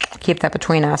keep that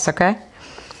between us, okay?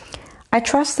 I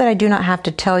trust that I do not have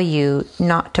to tell you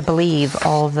not to believe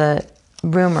all the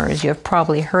rumors you have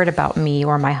probably heard about me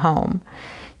or my home.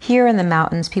 Here in the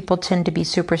mountains, people tend to be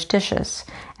superstitious,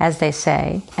 as they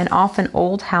say, and often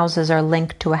old houses are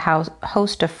linked to a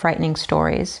host of frightening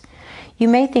stories. You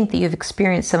may think that you've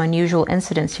experienced some unusual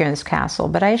incidents here in this castle,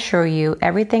 but I assure you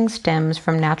everything stems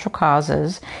from natural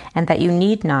causes and that you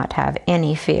need not have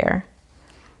any fear.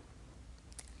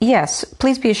 Yes,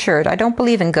 please be assured, I don't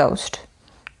believe in ghosts.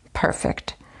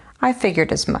 Perfect. I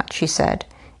figured as much, he said.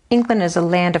 England is a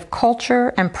land of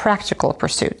culture and practical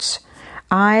pursuits.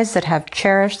 Eyes that have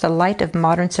cherished the light of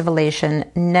modern civilization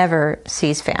never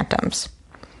sees phantoms.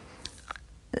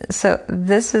 So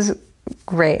this is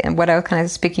great, and what I was kind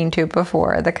of speaking to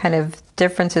before, the kind of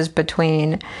differences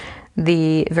between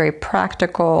the very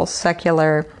practical,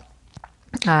 secular,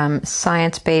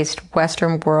 science-based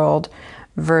Western world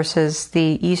versus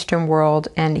the Eastern world.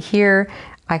 And here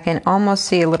I can almost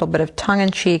see a little bit of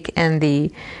tongue-in-cheek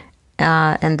in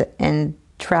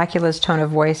Dracula's tone of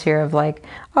voice here of like,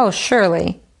 oh,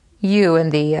 surely you in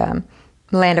the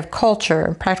land of culture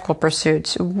and practical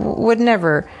pursuits would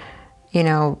never,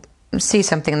 see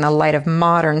something in the light of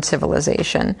modern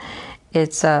civilization.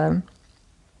 It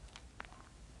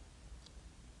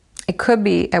could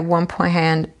be at one point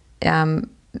hand,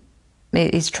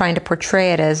 he's trying to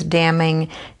portray it as damning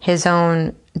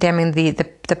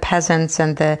the peasants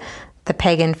and the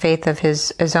pagan faith of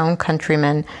his own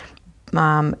countrymen,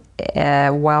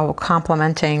 while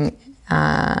complimenting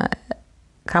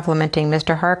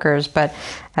Mr. Harker's, but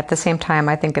at the same time,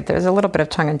 I think that there's a little bit of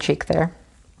tongue-in-cheek there,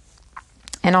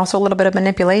 and also a little bit of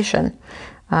manipulation.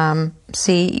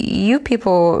 See, you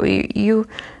people, you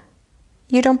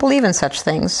don't believe in such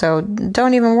things, so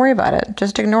don't even worry about it.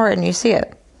 Just ignore it and you see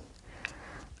it.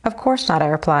 Of course not, I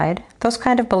replied. Those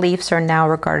kind of beliefs are now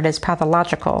regarded as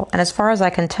pathological, and as far as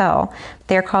I can tell,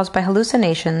 they are caused by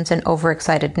hallucinations and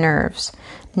overexcited nerves.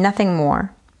 Nothing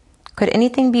more. Could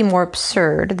anything be more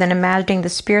absurd than imagining the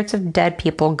spirits of dead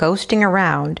people ghosting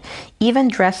around, even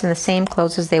dressed in the same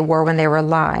clothes as they wore when they were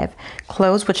alive,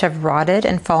 clothes which have rotted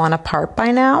and fallen apart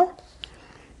by now?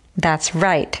 That's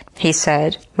right, he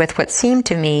said, with what seemed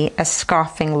to me a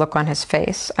scoffing look on his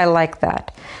face. I like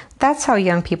that. That's how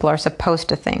young people are supposed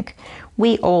to think.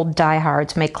 We old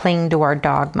diehards may cling to our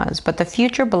dogmas, but the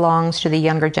future belongs to the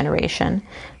younger generation.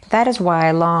 That is why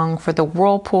I long for the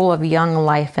whirlpool of young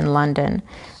life in London.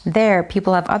 There,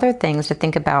 people have other things to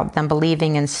think about than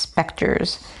believing in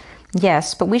specters.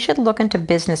 Yes, but we should look into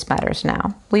business matters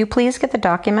now. Will you please get the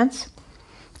documents?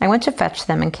 I went to fetch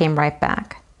them and came right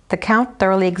back. The Count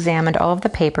thoroughly examined all of the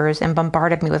papers and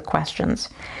bombarded me with questions.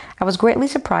 I was greatly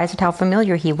surprised at how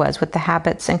familiar he was with the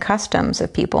habits and customs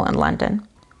of people in London.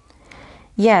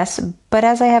 Yes, but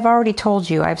as I have already told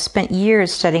you, I have spent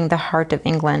years studying the heart of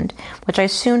England, which I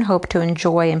soon hope to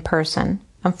enjoy in person.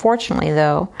 Unfortunately,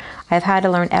 though, I have had to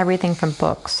learn everything from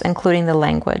books, including the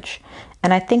language,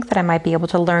 and I think that I might be able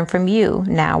to learn from you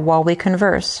now while we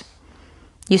converse.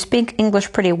 You speak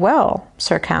English pretty well,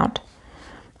 Sir Count.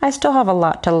 I still have a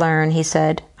lot to learn, he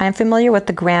said. I am familiar with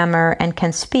the grammar and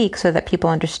can speak so that people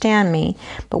understand me,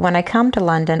 but when I come to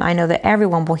London, I know that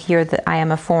everyone will hear that I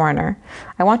am a foreigner.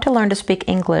 I want to learn to speak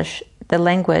English, the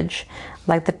language,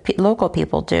 like the local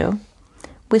people do.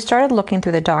 We started looking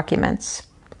through the documents.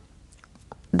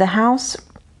 The house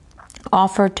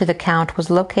offered to the Count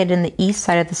was located in the east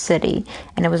side of the city,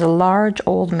 and it was a large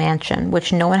old mansion,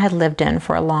 which no one had lived in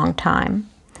for a long time.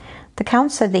 The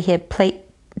Count said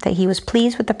that he was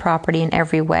pleased with the property in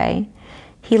every way.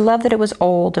 He loved that it was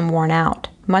old and worn out,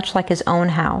 much like his own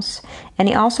house, and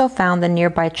he also found the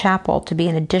nearby chapel to be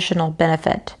an additional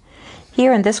benefit.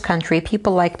 Here in this country,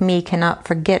 people like me cannot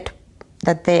forget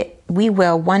that we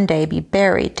will one day be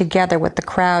buried together with the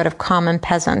crowd of common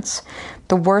peasants,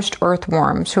 the worst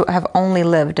earthworms who have only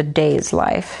lived a day's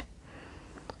life.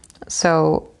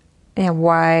 So,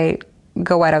 why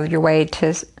go out of your way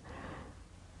to...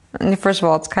 First of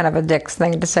all, it's kind of a dick's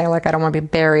thing to say, like, I don't want to be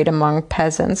buried among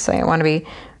peasants. I want to be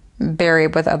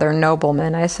buried with other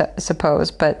noblemen, I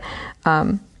suppose. But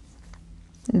the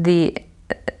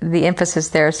emphasis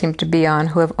there seemed to be on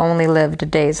who have only lived a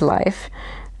day's life,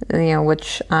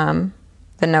 which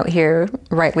the note here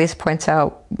rightly points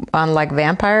out, unlike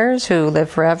vampires who live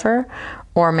forever,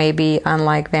 or maybe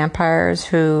unlike vampires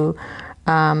who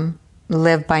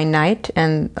live by night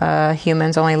and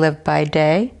humans only live by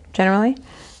day, generally.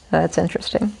 That's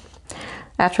interesting.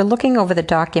 After looking over the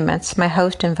documents, my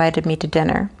host invited me to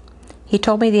dinner. He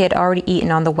told me that he had already eaten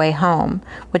on the way home,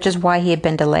 which is why he had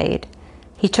been delayed.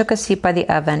 He took a seat by the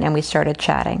oven and we started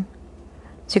chatting.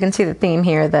 So you can see the theme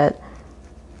here that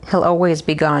He'll always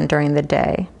be gone during the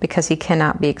day because he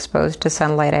cannot be exposed to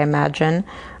sunlight, I imagine.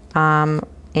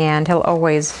 And he'll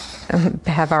always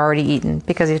have already eaten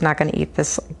because he's not going to eat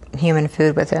this human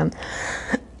food with him.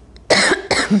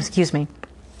 Excuse me.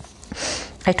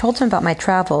 I told him about my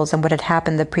travels and what had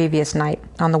happened the previous night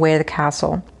on the way to the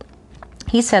castle.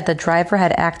 He said the driver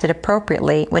had acted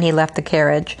appropriately when he left the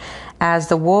carriage, as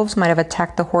the wolves might have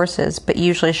attacked the horses but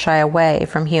usually shy away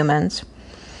from humans.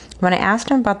 When I asked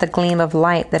him about the gleam of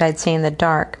light that I'd seen in the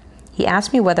dark, he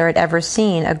asked me whether I'd ever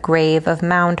seen a grave of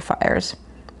mound fires.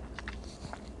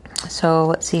 So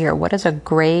let's see here. What is a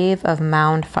grave of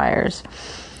mound fires?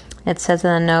 It says in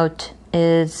the note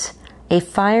is a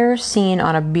fire seen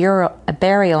on a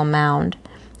burial mound.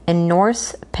 In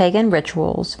Norse pagan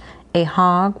rituals, a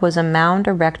hog was a mound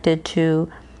erected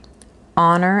to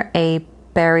honor a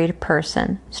buried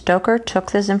person. Stoker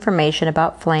took this information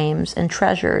about flames and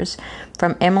treasures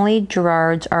from Emily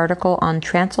Gerard's article on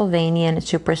Transylvanian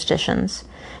superstitions.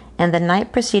 And the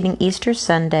night preceding Easter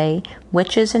Sunday,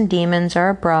 witches and demons are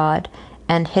abroad,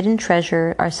 and hidden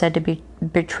treasure are said to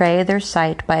betray their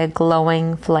sight by a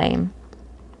glowing flame.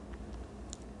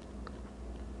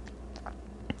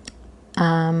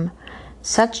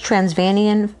 Such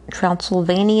Transylvanian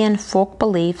folk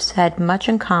beliefs had much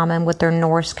in common with their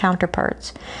Norse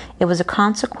counterparts. It was a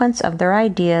consequence of their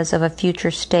ideas of a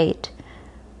future state.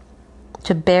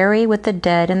 To bury with the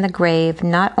dead in the grave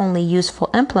not only useful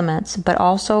implements, but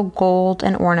also gold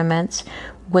and ornaments,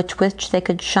 with which they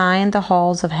could shine the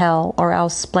halls of hell, or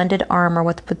else splendid armor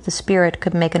with which the spirit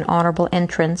could make an honorable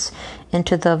entrance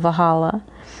into the Valhalla.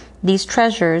 These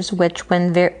treasures, which,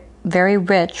 when very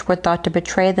rich, were thought to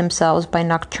betray themselves by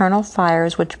nocturnal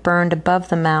fires which burned above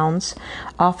the mounds,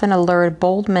 often allured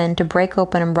bold men to break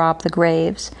open and rob the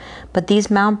graves. But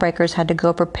these mound breakers had to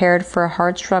go prepared for a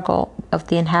hard struggle of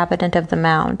the inhabitant of the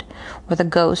mound, or the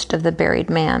ghost of the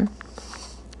buried man.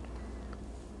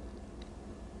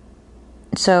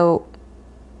 So,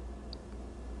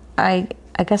 I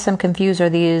guess I'm confused.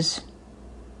 Are these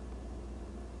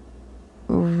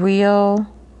real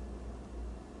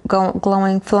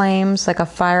glowing flames, like a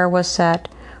fire was set,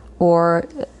 or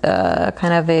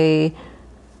kind of a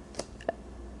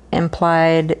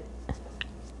implied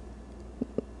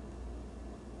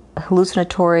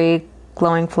hallucinatory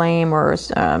glowing flame, or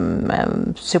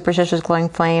superstitious glowing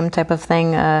flame type of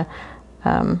thing? What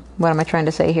am I trying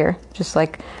to say here? Just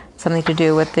like something to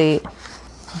do with the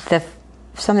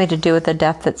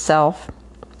death itself.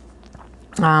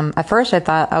 At first I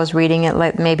thought I was reading it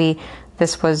like maybe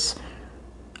this was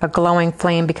a glowing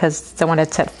flame because someone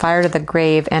had set fire to the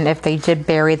grave, and if they did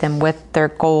bury them with their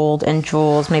gold and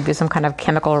jewels, maybe some kind of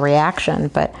chemical reaction,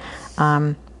 but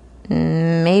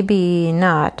maybe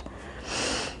not.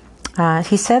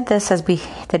 He said this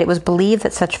that it was believed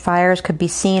that such fires could be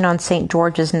seen on St.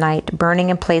 George's night, burning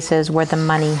in places where the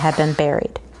money had been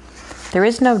buried. There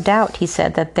is no doubt, he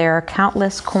said, that there are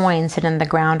countless coins hidden in the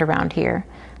ground around here.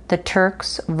 The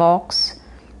Turks, Volks,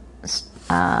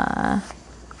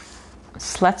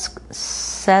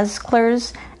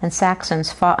 Szeklers, and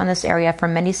Saxons fought in this area for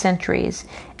many centuries,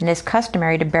 and it is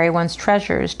customary to bury one's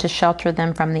treasures to shelter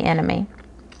them from the enemy.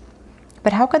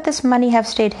 But how could this money have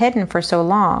stayed hidden for so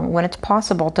long when it's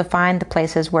possible to find the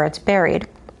places where it's buried?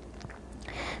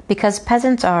 Because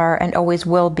peasants are, and always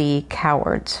will be,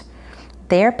 cowards.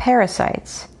 They are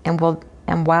parasites, and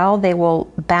while they will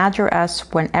badger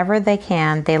us whenever they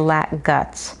can, they lack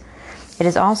guts. It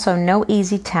is also no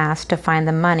easy task to find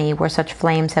the money where such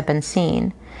flames have been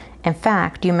seen. In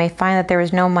fact, you may find that there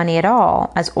is no money at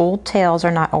all, as old tales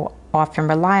are not often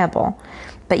reliable.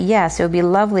 But yes, it would be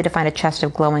lovely to find a chest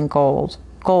of glowing gold,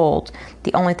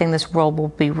 the only thing this world will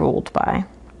be ruled by.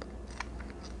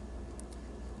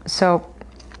 So,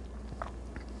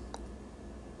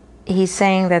 he's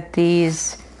saying that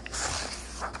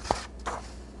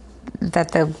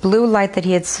that the blue light that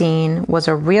he had seen was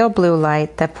a real blue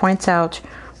light that points out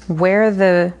where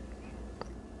the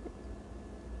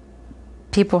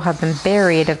people have been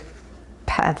buried of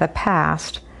the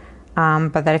past,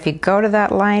 but that if you go to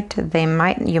that light,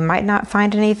 you might not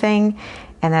find anything,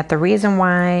 and that the reason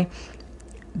why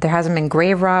there hasn't been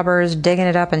grave robbers digging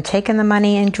it up and taking the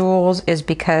money and jewels is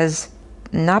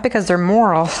not because they're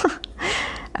moral,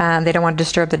 they don't want to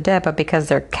disturb the dead, but because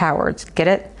they're cowards. Get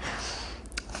it?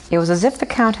 It was as if the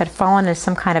Count had fallen into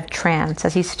some kind of trance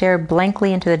as he stared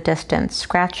blankly into the distance,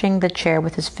 scratching the chair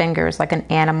with his fingers like an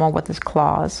animal with his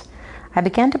claws. I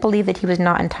began to believe that he was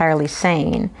not entirely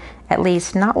sane, at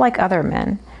least not like other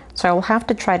men, so I will have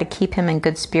to try to keep him in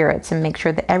good spirits and make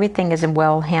sure that everything is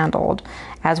well handled,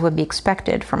 as would be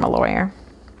expected from a lawyer.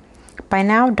 By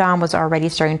now, dawn was already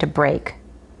starting to break.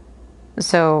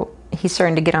 So, he's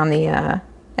starting to get on the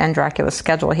and Dracula's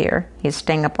schedule here. He's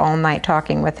staying up all night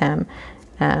talking with him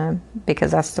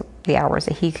because that's the hours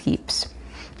that he keeps.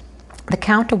 The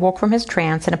Count awoke from his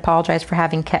trance and apologized for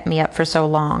having kept me up for so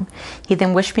long. He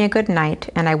then wished me a good night,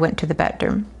 and I went to the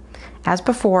bedroom. As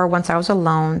before, once I was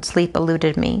alone, sleep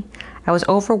eluded me. I was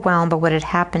overwhelmed by what had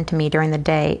happened to me during the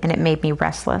day, and it made me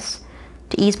restless.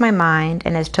 To ease my mind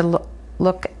and to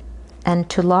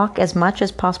lock as much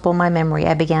as possible in my memory,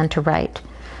 I began to write.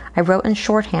 I wrote in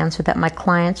shorthand so that my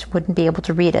clients wouldn't be able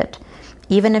to read it.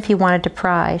 Even if he wanted to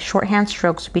pry, shorthand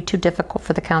strokes would be too difficult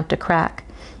for the Count to crack,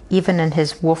 even in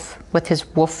with his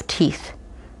wolf teeth.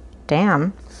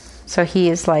 Damn. So he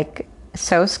is like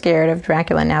so scared of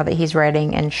Dracula now that he's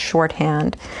writing in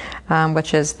shorthand,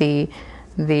 which is the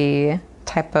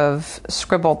type of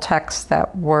scribbled texts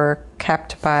that were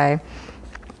kept by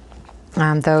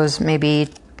those maybe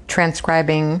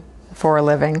transcribing for a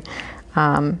living.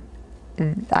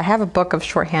 I have a book of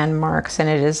shorthand marks, and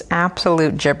it is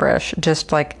absolute gibberish,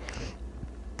 just like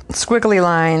squiggly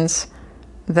lines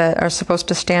that are supposed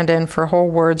to stand in for whole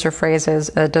words or phrases.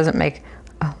 It doesn't make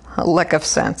a lick of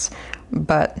sense.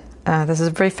 But this is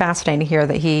very fascinating to hear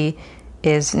that he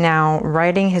is now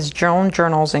writing his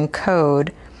journals in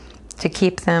code to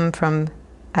keep them from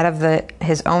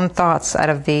his own thoughts out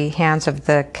of the hands of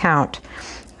the Count,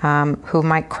 who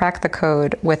might crack the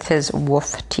code with his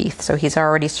wolf teeth. So he's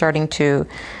already starting to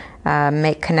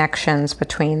make connections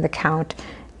between the Count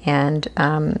and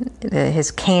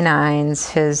his canines.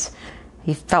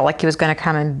 He felt like he was going to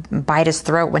come and bite his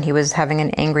throat when he was having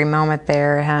an angry moment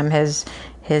there.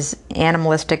 His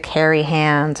animalistic hairy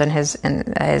hands and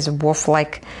his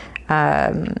wolf-like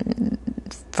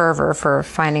fervor for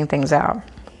finding things out.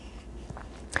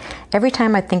 Every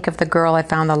time I think of the girl I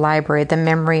found in the library, the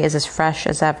memory is as fresh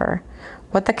as ever.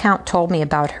 What the Count told me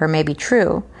about her may be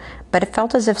true, but it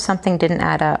felt as if something didn't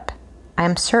add up. I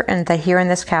am certain that here in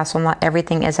this castle not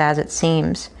everything is as it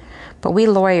seems, but we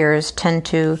lawyers tend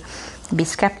to be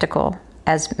skeptical,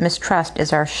 as mistrust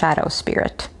is our shadow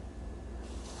spirit.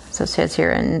 So it says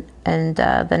here in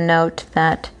the note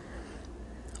that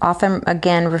often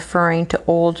again referring to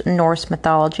Old Norse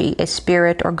mythology, a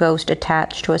spirit or ghost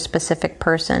attached to a specific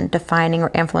person, defining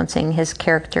or influencing his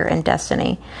character and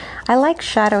destiny. I like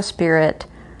shadow spirit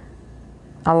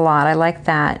a lot. I like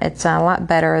that. It's a lot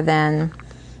better than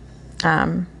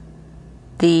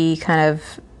the kind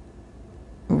of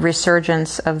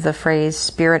resurgence of the phrase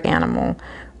spirit animal,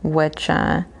 which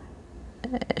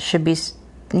should be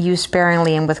used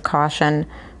sparingly and with caution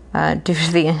due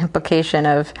to the implication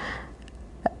of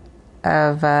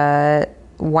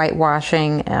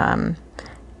whitewashing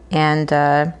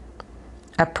and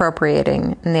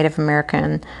appropriating Native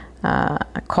American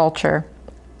culture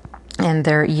and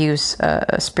their use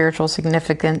of spiritual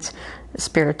significance,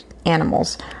 spirit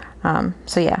animals.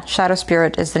 So yeah, shadow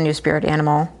spirit is the new spirit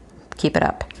animal. Keep it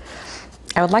up.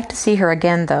 I would like to see her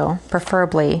again, though,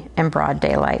 preferably in broad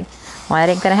daylight. Well, that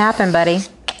ain't going to happen, buddy.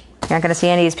 You're not going to see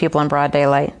any of these people in broad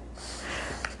daylight.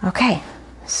 Okay,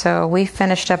 so we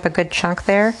finished up a good chunk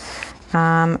there,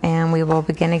 and we will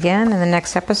begin again in the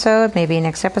next episode. Maybe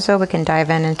next episode we can dive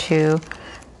into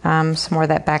some more of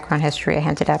that background history I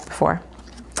hinted at before.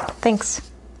 Thanks.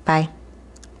 Bye.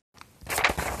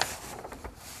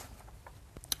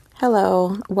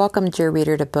 Hello. Welcome, dear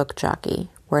reader, to Book Jockey,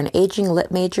 where an aging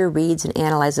lit major reads and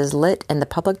analyzes lit in the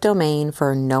public domain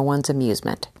for no one's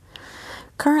amusement.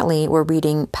 Currently, we're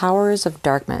reading Powers of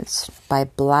Darkness by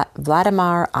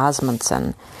Vladimir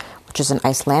Osmundsson, which is an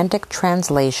Icelandic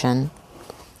translation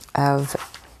of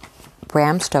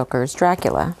Bram Stoker's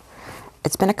Dracula.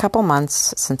 It's been a couple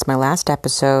months since my last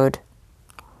episode,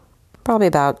 probably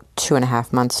about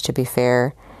 2.5 months to be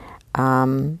fair.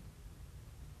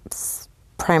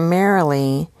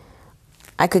 Primarily,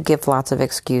 I could give lots of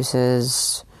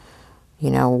excuses. You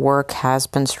know, work has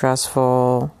been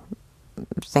stressful.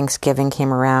 Thanksgiving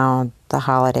came around, the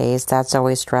holidays, that's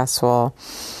always stressful.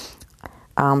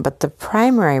 But the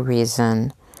primary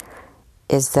reason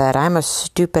is that I'm a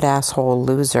stupid asshole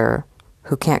loser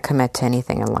who can't commit to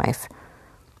anything in life.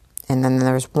 And then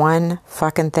there's one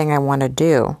fucking thing I want to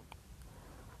do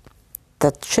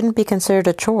that shouldn't be considered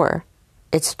a chore.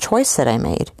 It's a choice that I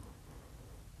made.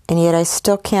 And yet I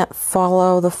still can't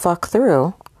follow the fuck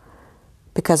through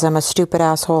because I'm a stupid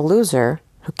asshole loser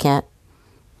who can't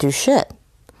do shit.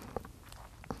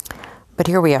 But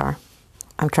here we are.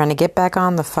 I'm trying to get back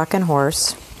on the fucking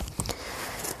horse,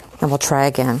 and we'll try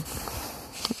again.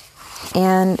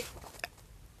 And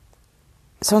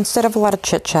so instead of a lot of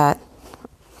chit chat,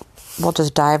 we'll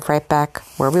just dive right back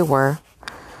where we were.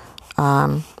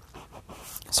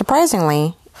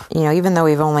 Surprisingly, you know, even though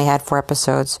we've only had 4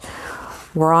 episodes,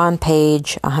 We're on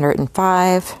page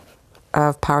 105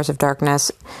 of Powers of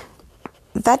Darkness.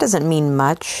 That doesn't mean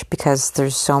much because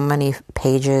there's so many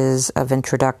pages of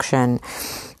introduction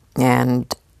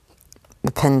and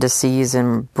appendices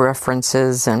and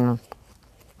references and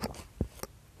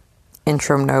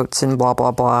intro notes and blah,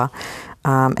 blah, blah.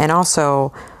 And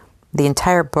also, the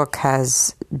entire book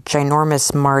has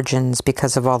ginormous margins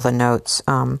because of all the notes.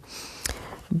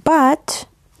 But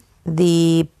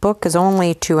the book is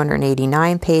only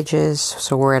 289 pages,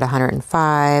 so we're at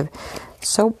 105.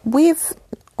 So we've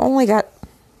only got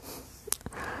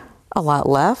a lot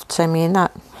left. I mean,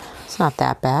 it's not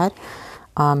that bad.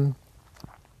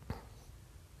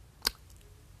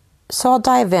 So I'll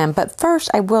dive in. But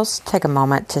first, I will take a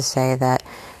moment to say that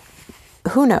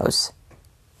who knows?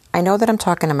 I know that I'm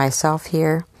talking to myself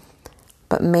here,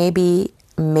 but maybe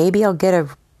I'll get a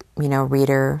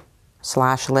reader /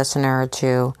 listener or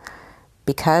two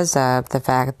because of the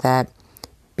fact that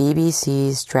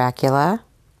BBC's Dracula,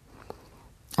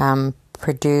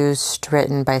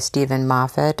 written by Stephen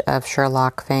Moffat of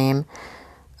Sherlock fame,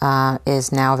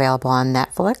 is now available on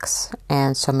Netflix.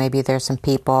 And so maybe there's some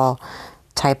people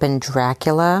typing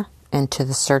Dracula into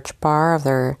the search bar of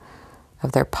their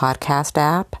podcast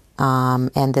app,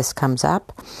 and this comes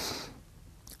up.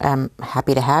 I'm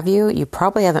happy to have you. You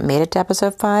probably haven't made it to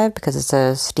episode 5 because it's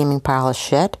a steaming pile of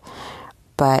shit.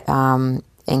 But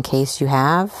in case you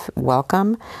have,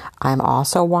 welcome. I'm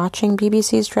also watching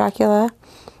BBC's Dracula.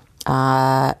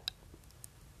 I'd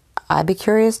be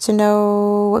curious to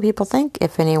know what people think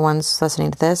if anyone's listening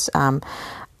to this. I've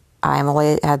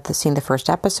only seen the first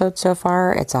episode so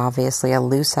far. It's obviously a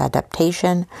loose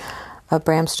adaptation of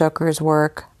Bram Stoker's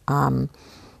work.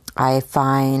 I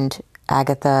find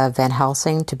Agatha Van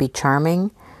Helsing to be charming.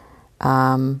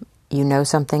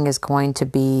 Something is going to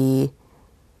be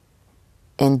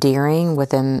endearing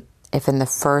if in the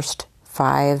first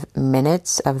 5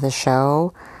 minutes of the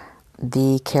show,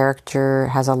 the character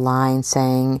has a line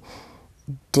saying,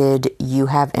 "Did you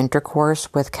have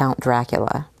intercourse with Count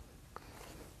Dracula?"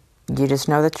 You just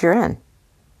know that you're in.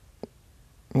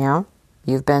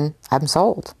 I'm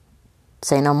sold.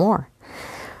 Say no more.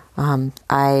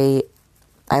 I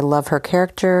love her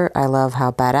character. I love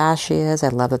how badass she is. I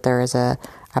love that there is a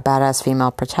badass female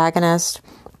protagonist.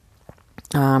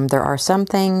 There are some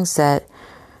things that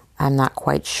I'm not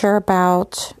quite sure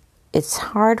about. It's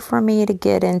hard for me to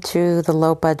get into the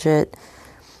low budget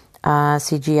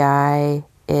CGI.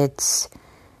 It's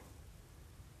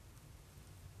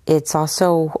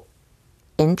also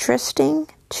interesting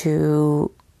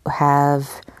to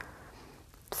have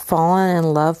fallen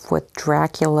in love with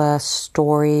Dracula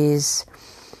stories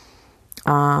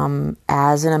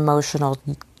as an emotional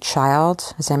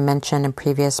child. As I mentioned in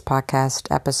previous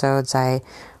podcast episodes, I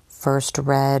first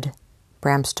read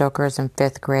Bram Stoker's in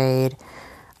 5th grade,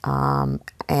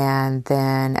 and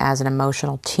then as an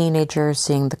emotional teenager,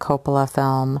 seeing the Coppola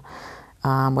film,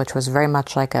 which was very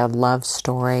much like a love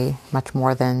story, much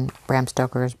more than Bram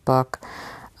Stoker's book,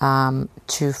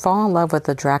 to fall in love with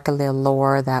the Dracula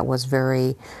lore that was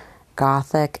very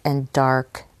gothic and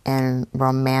dark and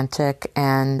romantic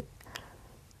and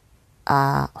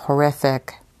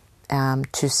horrific,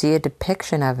 to see a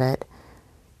depiction of it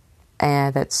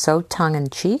that's so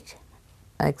tongue-in-cheek,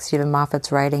 like Stephen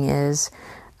Moffat's writing is,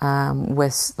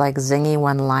 with like zingy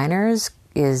one-liners,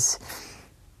 is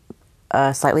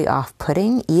slightly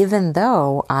off-putting, even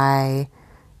though I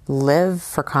live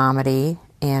for comedy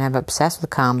and I'm obsessed with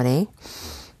comedy.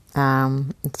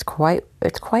 It's quite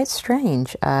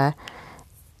strange.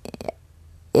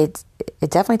 It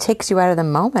definitely takes you out of the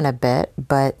moment a bit,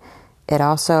 but it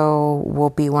also will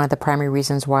be one of the primary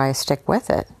reasons why I stick with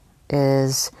it,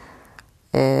 is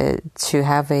to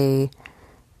have a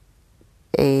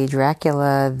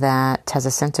Dracula that has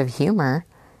a sense of humor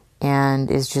and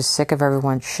is just sick of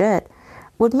everyone's shit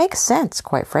would make sense,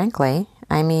 quite frankly.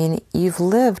 I mean, you've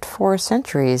lived 4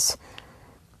 centuries.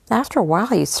 After a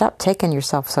while, you stop taking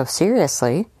yourself so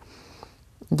seriously.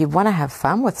 You want to have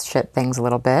fun with shit things a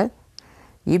little bit.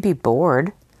 You'd be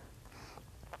bored.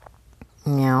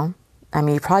 I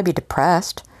mean, you'd probably be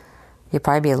depressed. You'd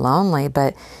probably be lonely,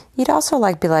 but you'd also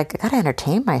be like, I gotta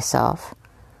entertain myself.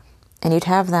 And you'd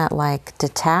have that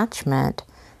detachment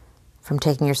from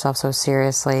taking yourself so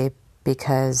seriously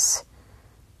because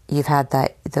you've had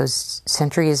those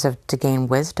centuries to gain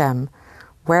wisdom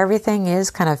where everything is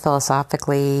kind of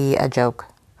philosophically a joke.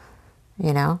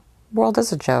 World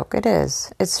is a joke. It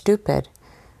is. It's stupid.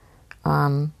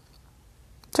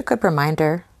 It's a good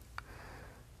reminder.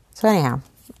 So anyhow,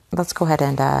 let's go ahead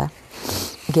and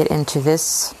get into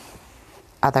this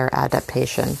other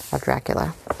adaptation of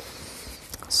Dracula.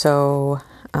 So,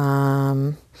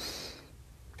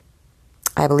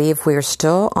 I believe we are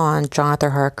still on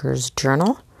Jonathan Harker's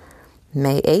journal,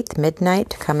 May 8th,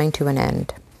 midnight, coming to an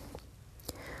end.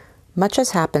 Much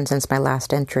has happened since my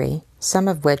last entry, some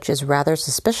of which is rather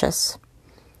suspicious.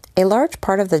 A large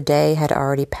part of the day had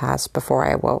already passed before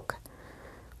I awoke.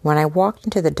 When I walked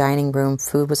into the dining room,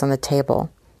 food was on the table,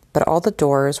 but all the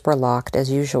doors were locked as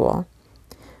usual.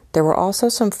 There were also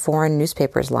some foreign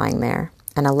newspapers lying there,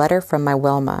 and a letter from my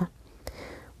Wilma,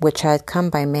 which had come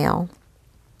by mail.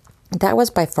 That was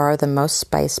by far the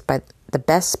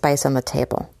best spice on the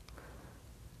table.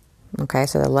 Okay,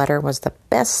 so the letter was the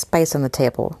best spice on the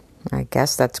table. I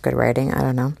guess that's good writing. I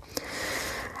don't know.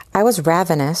 I was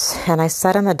ravenous, and I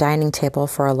sat on the dining table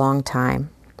for a long time.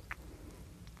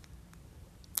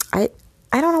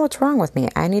 I don't know what's wrong with me.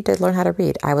 I need to learn how to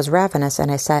read. I was ravenous, and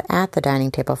I sat at the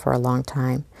dining table for a long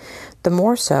time. The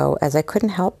more so, as I couldn't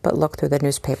help but look through the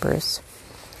newspapers.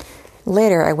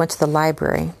 Later, I went to the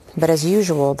library, but as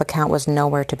usual, the Count was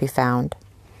nowhere to be found.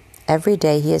 Every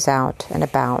day he is out and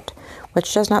about,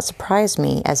 which does not surprise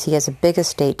me, as he has a big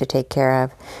estate to take care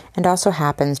of, and also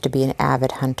happens to be an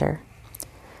avid hunter.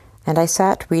 And I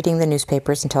sat reading the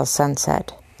newspapers until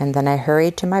sunset, and then I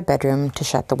hurried to my bedroom to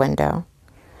shut the window.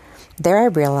 There I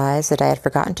realized that I had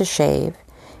forgotten to shave,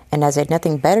 and as I had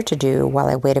nothing better to do while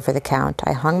I waited for the Count,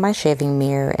 I hung my shaving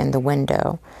mirror in the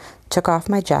window, took off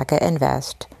my jacket and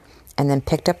vest, and then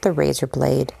picked up the razor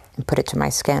blade and put it to my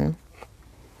skin.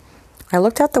 I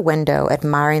looked out the window,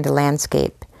 admiring the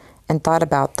landscape, and thought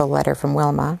about the letter from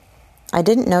Wilma. I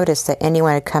didn't notice that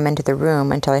anyone had come into the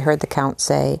room until I heard the Count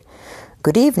say,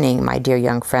 "Good evening, my dear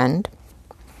young friend."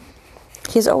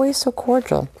 He is always so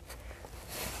cordial.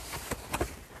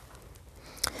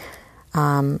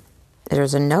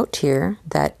 There's a note here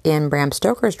that in Bram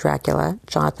Stoker's Dracula,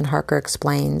 Jonathan Harker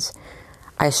explains,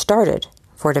 "I started,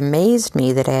 for it amazed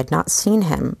me that I had not seen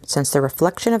him, since the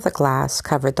reflection of the glass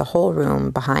covered the whole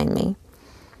room behind me."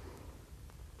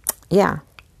 Yeah,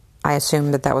 I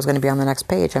assumed that was going to be on the next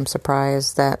page. I'm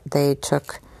surprised that they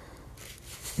took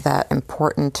that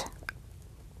important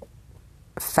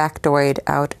factoid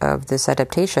out of this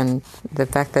adaptation. The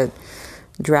fact that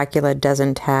Dracula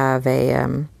doesn't have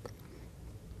a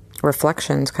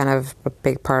reflection's kind of a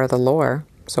big part of the lore,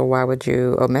 so why would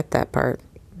you omit that part?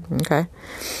 Okay.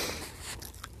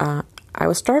 I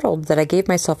was startled that I gave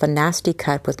myself a nasty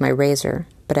cut with my razor,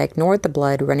 but I ignored the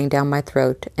blood running down my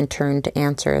throat and turned to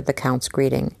answer the Count's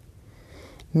greeting.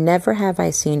 Never have I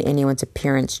seen anyone's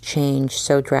appearance change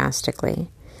so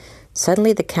drastically.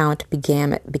 Suddenly the Count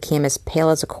became as pale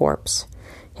as a corpse.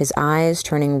 His eyes,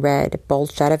 turning red,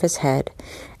 bulged out of his head,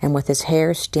 and with his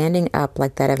hair standing up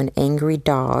like that of an angry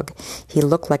dog, he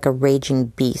looked like a raging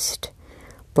beast.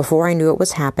 Before I knew what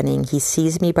was happening, he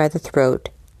seized me by the throat,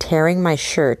 tearing my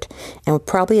shirt, and would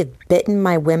probably have bitten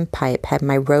my windpipe had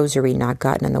my rosary not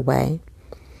gotten in the way.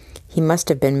 He must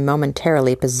have been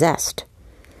momentarily possessed.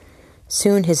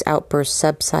 Soon his outburst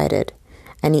subsided,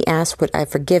 and he asked would I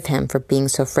forgive him for being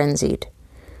so frenzied.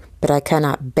 "But I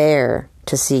cannot bear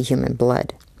to see human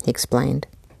blood," he explained.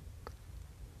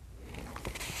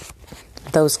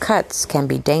 "Those cuts can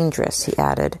be dangerous," he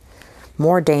added,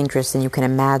 "more dangerous than you can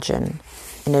imagine,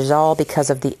 and it is all because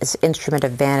of this instrument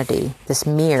of vanity, this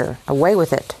mirror. Away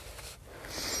with it."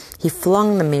 He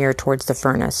flung the mirror towards the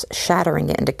furnace, shattering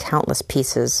it into countless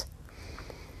pieces.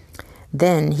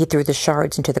 Then he threw the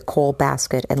shards into the coal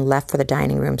basket and left for the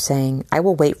dining room, saying, "I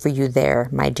will wait for you there,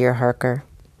 my dear Harker."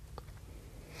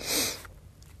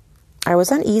 I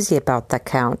was uneasy about that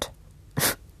Count.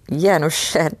 Yeah, no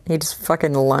shit. He just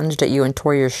fucking lunged at you and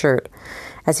tore your shirt,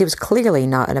 as he was clearly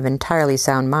not of entirely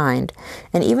sound mind,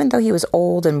 and even though he was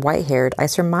old and white-haired, I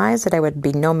surmised that I would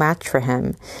be no match for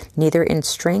him, neither in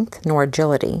strength nor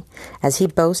agility, as he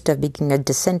boasted of being a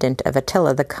descendant of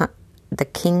Attila, the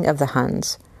king of the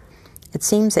Huns. It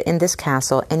seems that in this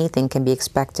castle anything can be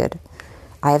expected.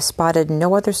 I have spotted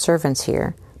no other servants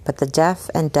here, but the deaf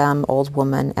and dumb old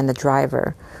woman and the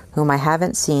driver, whom I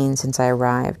haven't seen since I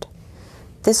arrived.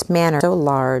 This manor is so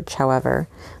large, however,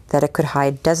 that it could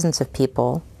hide dozens of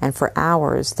people, and for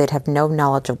hours they'd have no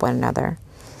knowledge of one another.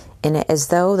 And it is as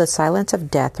though the silence of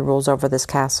death rules over this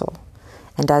castle,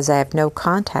 and as I have no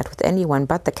contact with anyone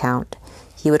but the Count,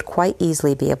 he would quite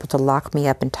easily be able to lock me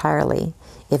up entirely,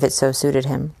 if it so suited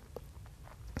him.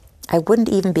 I wouldn't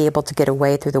even be able to get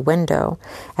away through the window,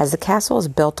 as the castle is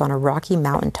built on a rocky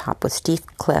mountaintop with steep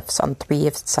cliffs on 3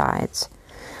 of its sides.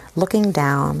 Looking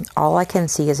down, all I can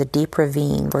see is a deep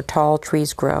ravine where tall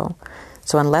trees grow,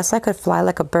 so unless I could fly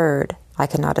like a bird, I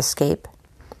cannot escape.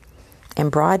 In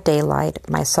broad daylight,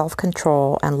 my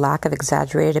self-control and lack of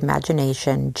exaggerated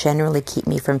imagination generally keep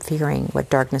me from fearing what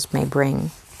darkness may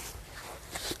bring.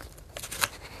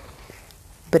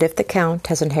 But if the Count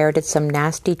has inherited some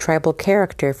nasty tribal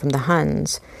character from the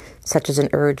Huns, such as an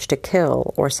urge to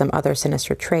kill or some other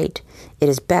sinister trait, it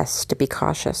is best to be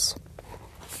cautious.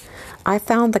 I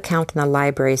found the Count in the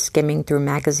library skimming through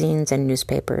magazines and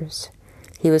newspapers.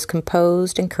 He was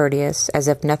composed and courteous, as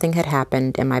if nothing had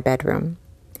happened in my bedroom.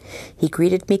 He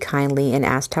greeted me kindly and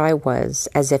asked how I was,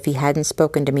 as if he hadn't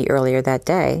spoken to me earlier that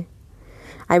day.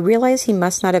 I realized he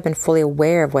must not have been fully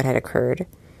aware of what had occurred.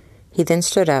 He then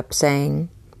stood up, saying,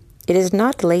 "It is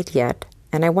not late yet,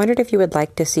 and I wondered if you would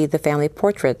like to see the family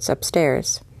portraits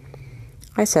upstairs."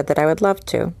 I said that I would love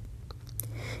to.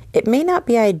 It may not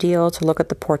be ideal to look at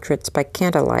the portraits by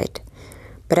candlelight,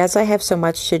 but as I have so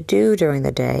much to do during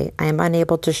the day, I am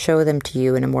unable to show them to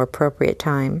you in a more appropriate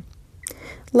time.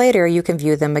 Later, you can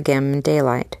view them again in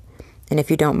daylight, and if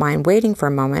you don't mind waiting for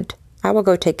a moment, I will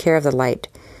go take care of the light,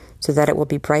 so that it will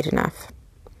be bright enough.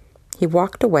 He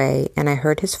walked away, and I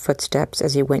heard his footsteps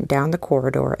as he went down the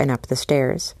corridor and up the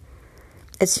stairs.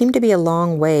 It seemed to be a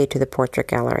long way to the portrait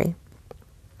gallery.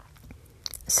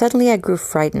 Suddenly I grew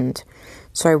frightened,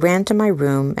 so I ran to my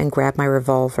room and grabbed my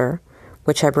revolver,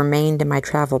 which had remained in my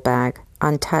travel bag,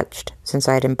 untouched since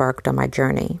I had embarked on my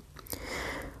journey.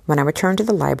 When I returned to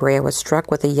the library, I was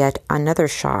struck with yet another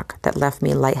shock that left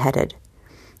me lightheaded.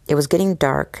 It was getting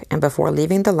dark, and before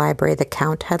leaving the library, the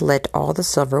Count had lit all the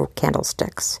silver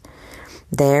candlesticks.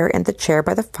 There, in the chair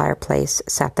by the fireplace,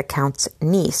 sat the Count's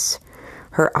niece,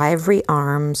 her ivory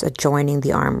arms adjoining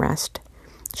the armrest.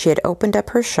 She had opened up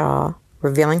her shawl,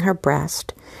 revealing her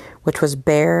breast, which was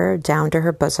bare down to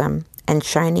her bosom and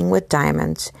shining with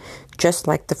diamonds, just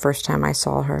like the first time I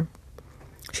saw her.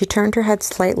 She turned her head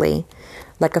slightly,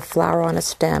 like a flower on a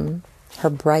stem, her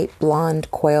bright blonde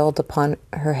hair coiled upon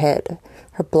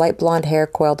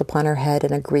her head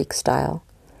in a Greek style.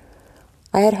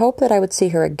 I had hoped that I would see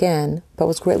her again, but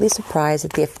was greatly surprised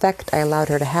at the effect I allowed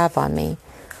her to have on me,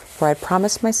 for I had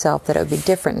promised myself that it would be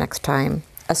different next time,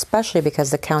 especially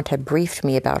because the Count had briefed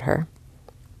me about her.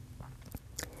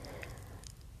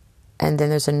 And then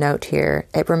there's a note here.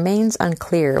 It remains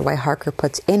unclear why Harker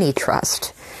puts any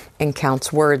trust in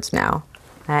Count's words now.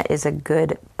 That is a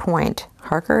good point.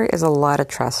 Harker is a lot of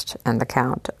trust in the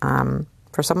Count.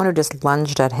 For someone who just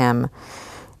lunged at him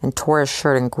and tore his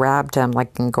shirt and grabbed him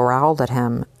and growled at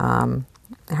him,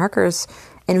 Harker's,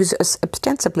 and who's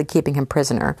ostensibly keeping him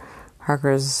prisoner,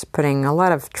 Harker's putting a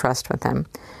lot of trust with him.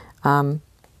 Even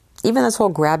this whole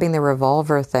grabbing the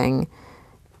revolver thing,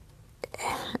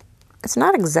 it's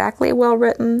not exactly well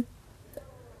written.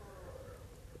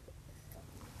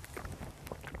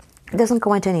 It doesn't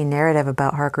go into any narrative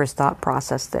about Harker's thought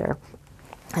process there.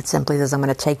 It simply says, I'm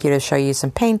going to take you to show you some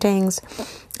paintings,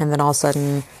 and then all of a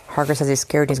sudden Harker says he's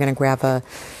scared and he's going to grab a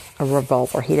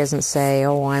revolver. He doesn't say,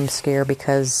 oh, I'm scared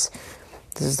because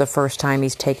this is the first time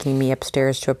he's taking me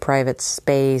upstairs to a private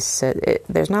space.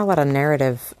 There's not a lot of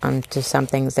narrative to some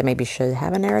things that maybe should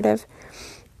have a narrative.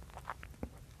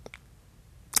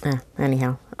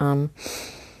 Anyhow,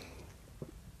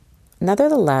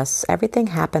 nevertheless, everything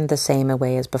happened the same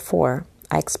way as before.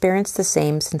 I experienced the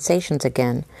same sensations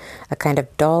again, a kind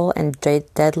of dull and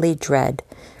deadly dread,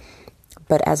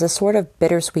 but as a sort of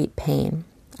bittersweet pain.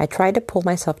 I tried to pull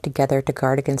myself together to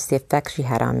guard against the effect she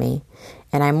had on me,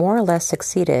 and I more or less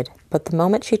succeeded, but the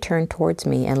moment she turned towards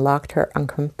me and locked her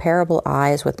incomparable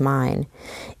eyes with mine,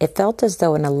 it felt as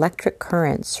though an electric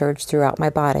current surged throughout my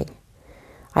body.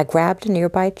 I grabbed a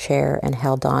nearby chair and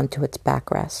held on to its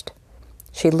backrest.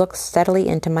 She looked steadily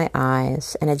into my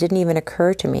eyes, and it didn't even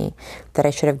occur to me that I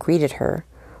should have greeted her,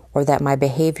 or that my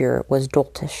behavior was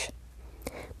doltish.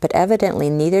 But evidently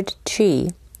neither did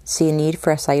she see a need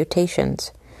for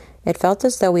salutations. It felt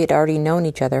as though we had already known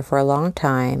each other for a long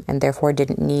time, and therefore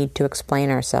didn't need to explain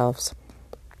ourselves.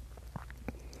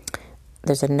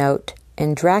 There's a note.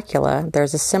 In Dracula,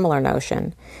 there's a similar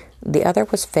notion. The other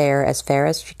was fair as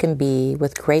she can be,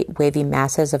 with great wavy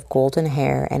masses of golden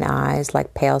hair and eyes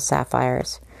like pale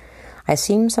sapphires. I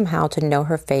seemed somehow to know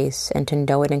her face and to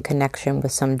know it in connection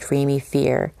with some dreamy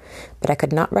fear, but I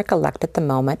could not recollect at the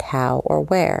moment how or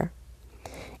where.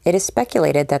 It is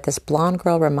speculated that this blonde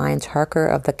girl reminds Harker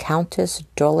of the Countess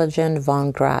Doligen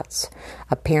von Gratz,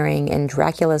 appearing in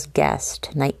Dracula's Guest,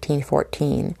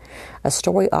 1914, a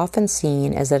story often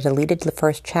seen as a deleted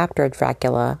first chapter of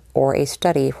Dracula or a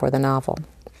study for the novel.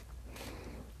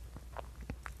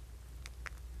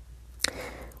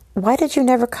 "Why did you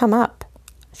never come up?"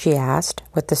 she asked,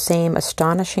 with the same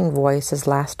astonishing voice as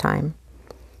last time.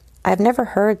 I have never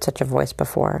heard such a voice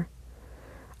before.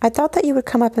 "I thought that you would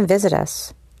come up and visit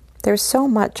us. There is so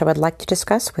much I would like to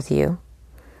discuss with you."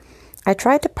 I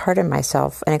tried to pardon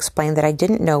myself and explain that I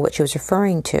didn't know what she was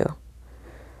referring to.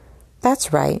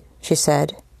 "That's right," she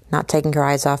said. not taking her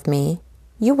eyes off me.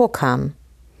 "You will come.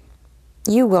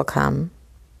 You will come.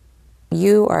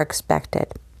 You are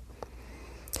expected."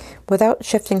 Without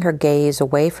shifting her gaze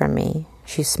away from me,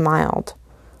 she smiled,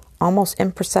 almost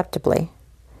imperceptibly.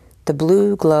 The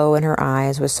blue glow in her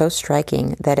eyes was so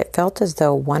striking that it felt as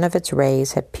though one of its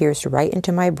rays had pierced right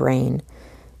into my brain,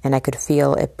 and I could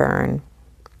feel it burn.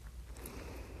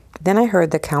 Then I heard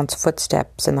the Count's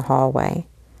footsteps in the hallway.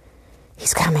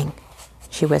 "He's coming,"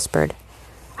 she whispered.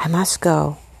 "I must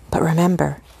go, but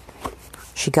remember."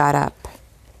 She got up,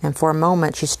 and for a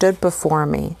moment she stood before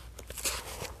me,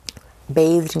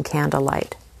 bathed in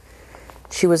candlelight.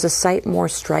 She was a sight more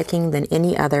striking than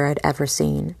any other I'd ever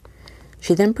seen.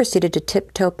 She then proceeded to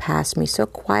tiptoe past me so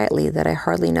quietly that I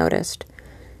hardly noticed,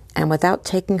 and without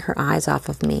taking her eyes off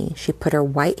of me, she put her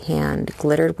white hand,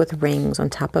 glittered with rings,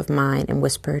 on top of mine and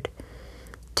whispered,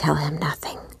 "Tell him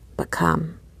nothing, but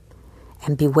come,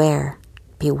 and beware,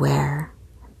 beware,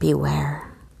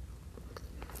 beware."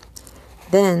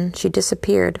 Then she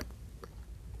disappeared.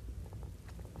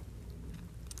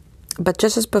 But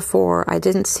just as before, I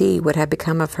didn't see what had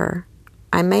become of her.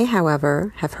 I may,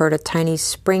 however, have heard a tiny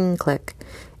spring click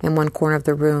in one corner of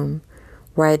the room,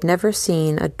 where I had never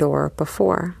seen a door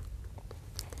before.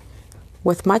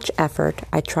 With much effort,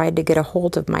 I tried to get a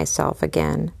hold of myself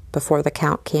again before the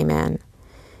Count came in,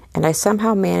 and I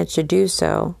somehow managed to do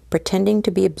so, pretending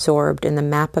to be absorbed in the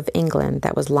map of England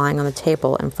that was lying on the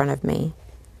table in front of me.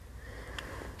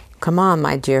 "Come on,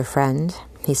 my dear friend,"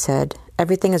 he said.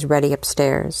 "Everything is ready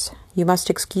upstairs. You must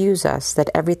excuse us that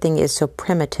everything is so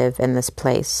primitive in this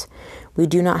place. We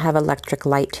do not have electric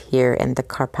light here in the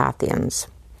Carpathians."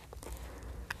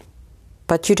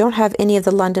 "But you don't have any of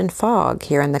the London fog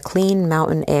here in the clean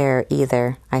mountain air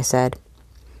either," I said.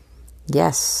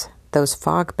 "Yes, those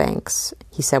fog banks,"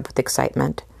 he said with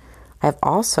excitement. "I've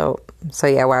also..." So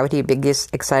yeah, why would he be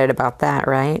excited about that,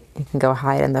 right? He can go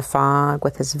hide in the fog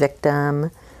with his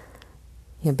victim.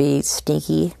 He'll be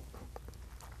sneaky.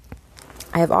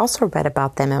 "I have also read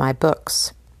about them in my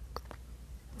books."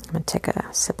 I'm going to take a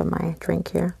sip of my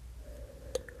drink here.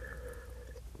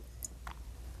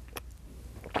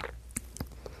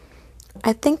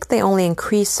 "I think they only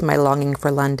increase my longing for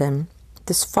London.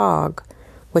 This fog,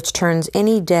 which turns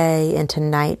any day into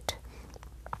night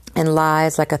and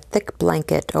lies like a thick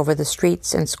blanket over the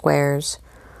streets and squares,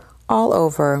 all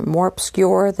over, more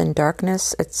obscure than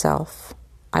darkness itself.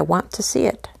 I want to see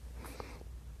it."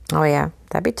 Oh yeah,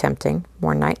 that'd be tempting.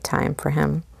 More nighttime for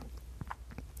him.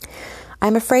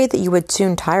 "I'm afraid that you would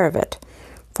soon tire of it.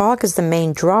 Fog is the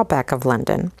main drawback of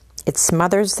London. It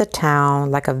smothers the town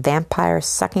like a vampire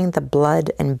sucking the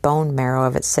blood and bone marrow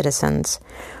of its citizens,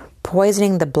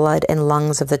 poisoning the blood and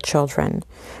lungs of the children,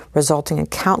 resulting in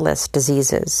countless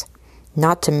diseases,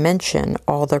 not to mention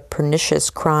all the pernicious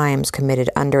crimes committed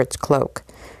under its cloak,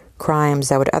 crimes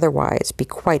that would otherwise be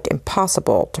quite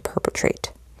impossible to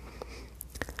perpetrate."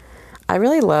 I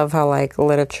really love how, like,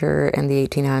 literature in the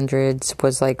 1800s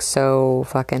was, like, so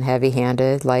fucking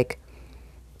heavy-handed. Like,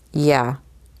 yeah,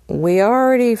 we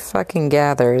already fucking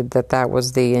gathered that that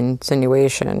was the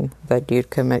insinuation, that you'd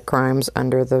commit crimes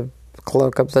under the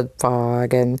cloak of the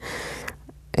fog, and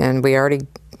we already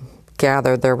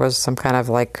gathered there was some kind of,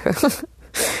 like,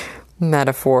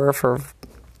 metaphor for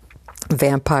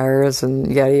vampires and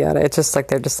yada yada. It's just like,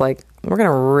 they're just like, we're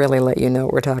gonna really let you know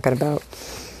what we're talking about.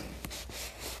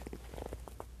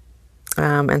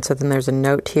 And so then there's a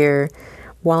note here.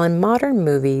 "While in modern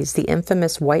movies, the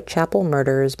infamous Whitechapel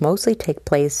murders mostly take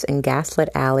place in gaslit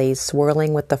alleys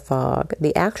swirling with the fog,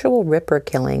 the actual Ripper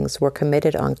killings were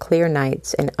committed on clear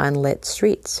nights in unlit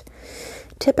streets.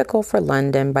 Typical for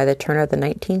London by the turn of the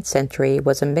 19th century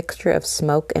was a mixture of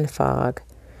smoke and fog.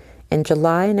 In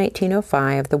July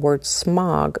 1905, the word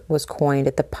smog was coined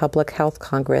at the Public Health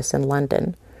Congress in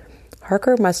London.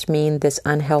 Harker must mean this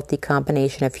unhealthy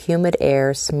combination of humid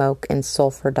air, smoke, and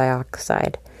sulfur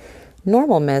dioxide.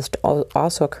 Normal mist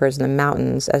also occurs in the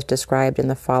mountains, as described in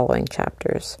the following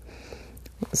chapters."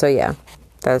 So yeah,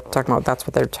 that's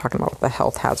what they're talking about with the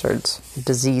health hazards,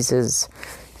 diseases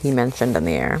he mentioned in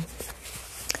the air.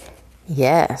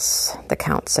 "Yes," the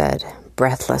Count said,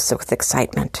 breathless with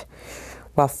excitement,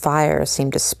 while fire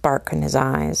seemed to spark in his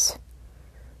eyes.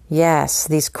 "Yes,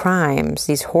 these crimes,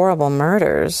 these horrible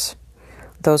murders.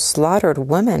 Those slaughtered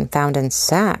women found in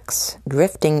sacks,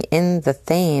 drifting in the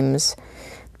Thames,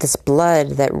 this blood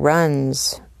that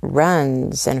runs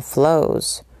and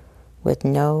flows, with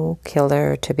no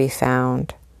killer to be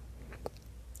found."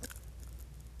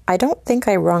 I don't think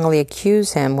I wrongly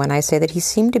accuse him when I say that he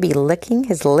seemed to be licking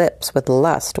his lips with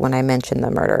lust when I mentioned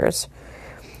the murders.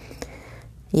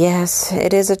 "Yes,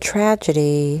 it is a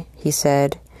tragedy," he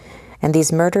said, and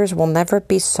these murders will never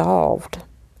be solved.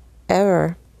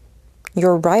 Ever.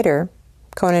 Your writer,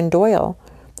 Conan Doyle,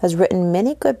 has written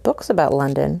many good books about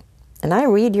London, and I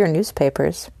read your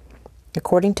newspapers.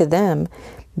 According to them,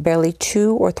 barely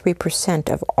 2 or 3%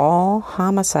 of all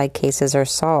homicide cases are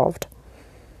solved.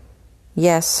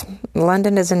 Yes,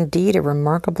 London is indeed a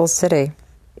remarkable city.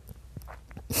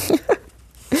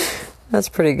 That's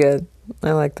pretty good.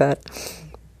 I like that.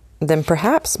 Then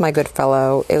perhaps, my good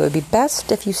fellow, it would be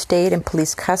best if you stayed in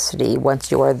police custody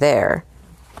once you are there,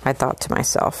 I thought to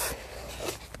myself.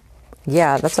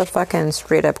 Yeah, that's a fucking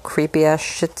straight up creepy ass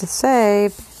shit to say.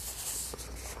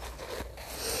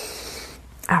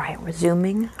 All right,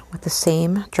 resuming with the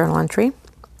same journal entry.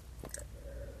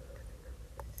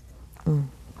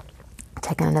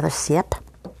 Taking another sip.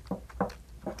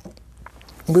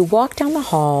 We walked down the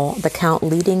hall, the Count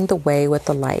leading the way with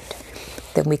the light.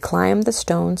 Then we climbed the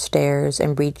stone stairs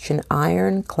and reached an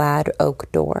iron-clad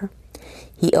oak door.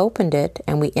 He opened it,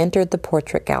 and we entered the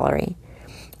portrait gallery.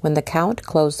 When the Count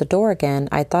closed the door again,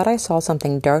 I thought I saw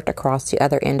something dart across the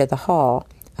other end of the hall,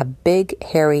 a big,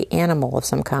 hairy animal of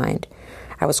some kind.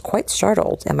 I was quite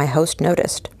startled, and my host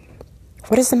noticed.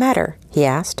 "What is the matter?" he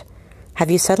asked.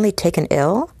 "Have you suddenly taken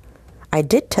ill? I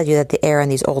did tell you that the air in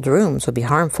these old rooms would be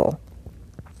harmful."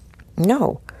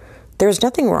 "No, there is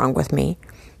nothing wrong with me.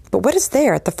 But what is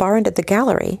there at the far end of the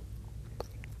gallery?"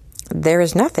 "There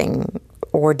is nothing.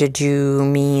 Or did you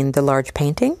mean the large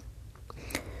painting?"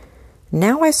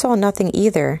 Now I saw nothing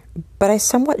either, but I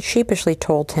somewhat sheepishly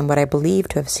told him what I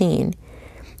believed to have seen.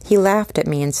 He laughed at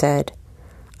me and said,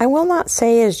 "I will not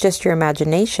say it is just your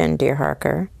imagination, dear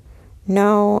Harker.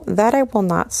 No, that I will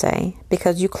not say,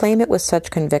 because you claim it with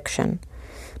such conviction.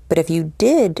 But if you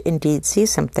did indeed see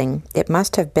something, it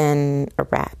must have been a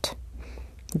rat.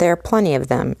 There are plenty of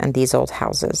them in these old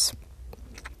houses."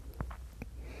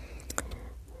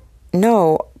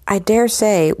 "No, I dare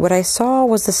say what I saw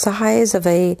was the size of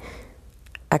a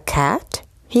cat?"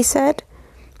 he said.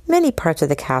 "Many parts of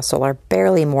the castle are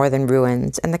barely more than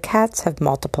ruins, and the cats have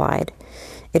multiplied.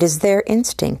 It is their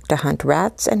instinct to hunt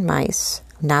rats and mice.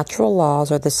 Natural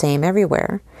laws are the same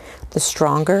everywhere. The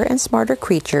stronger and smarter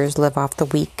creatures live off the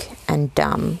weak and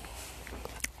dumb."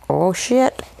 Oh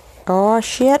shit,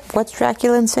 what's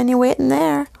Dracula insinuating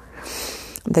there?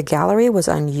 The gallery was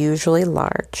unusually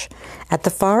large. At the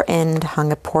far end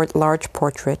hung a large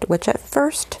portrait, which at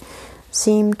first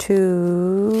seemed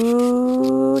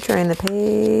to, turning the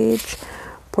page,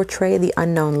 portray the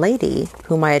unknown lady,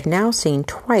 whom I had now seen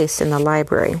twice in the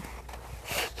library.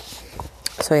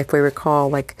 So if we recall,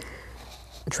 like,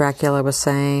 Dracula was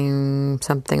saying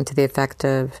something to the effect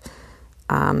of,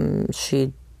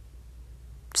 she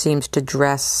seems to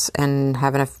dress and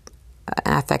have an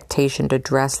affectation to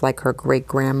dress like her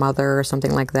great-grandmother or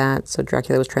something like that. So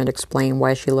Dracula was trying to explain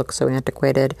why she looks so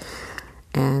antiquated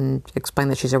and explain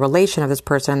that she's a relation of this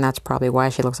person, and that's probably why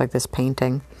she looks like this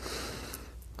painting.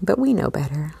 But we know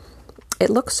better. It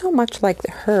looked so much like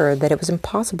her that it was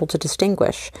impossible to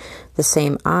distinguish. The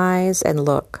same eyes and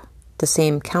look, the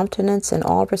same countenance in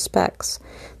all respects,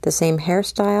 the same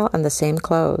hairstyle and the same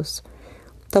clothes.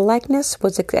 The likeness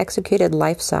was executed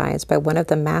life-size by one of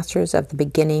the masters of the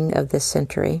beginning of this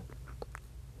century.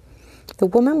 The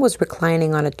woman was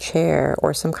reclining on a chair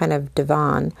or some kind of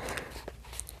divan,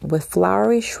 with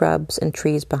flowery shrubs and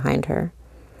trees behind her.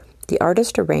 The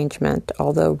artist's arrangement,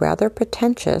 although rather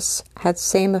pretentious, had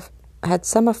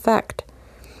some effect.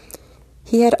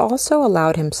 He had also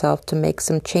allowed himself to make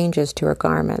some changes to her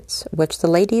garments, which the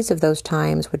ladies of those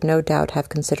times would no doubt have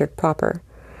considered proper,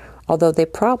 although they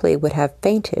probably would have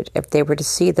fainted if they were to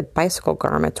see the bicycle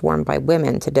garments worn by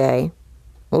women today.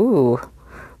 Ooh,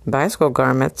 bicycle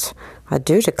garments, I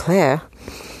do declare.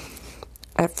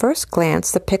 At first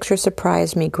glance, the picture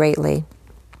surprised me greatly.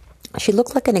 She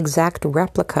looked like an exact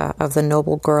replica of the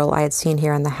noble girl I had seen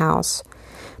here in the house,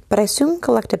 but I soon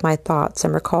collected my thoughts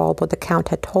and recalled what the Count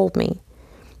had told me.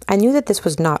 I knew that this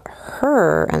was not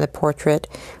her in the portrait,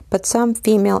 but some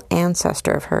female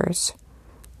ancestor of hers.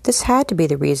 This had to be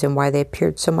the reason why they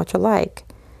appeared so much alike,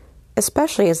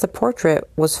 especially as the portrait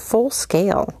was full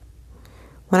scale.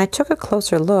 When I took a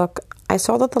closer look, I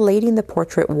saw that the lady in the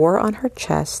portrait wore on her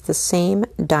chest the same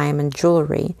diamond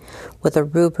jewelry with a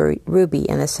ruby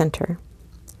in the center.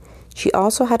 She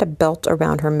also had a belt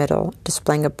around her middle,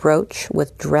 displaying a brooch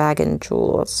with dragon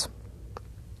jewels.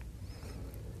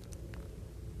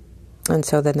 And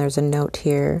so then there's a note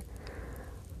here.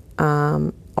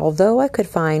 Although I could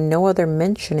find no other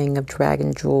mentioning of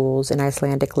dragon jewels in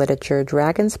Icelandic literature,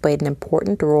 dragons played an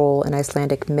important role in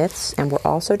Icelandic myths and were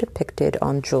also depicted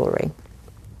on jewelry.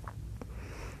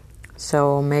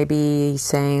 So maybe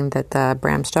saying that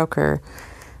Bram Stoker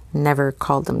Never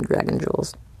called them dragon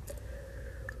jewels.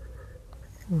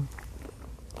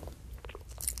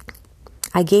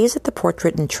 I gazed at the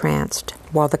portrait entranced,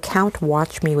 while the Count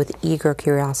watched me with eager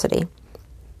curiosity.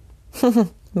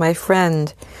 "My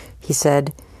friend," he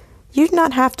said, "you do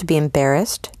not have to be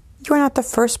embarrassed. You are not the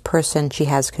first person she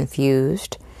has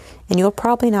confused, and you will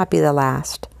probably not be the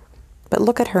last. But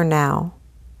look at her now.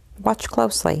 Watch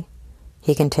closely,"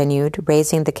 he continued,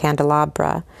 raising the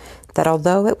candelabra that,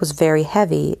 although it was very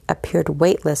heavy, appeared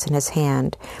weightless in his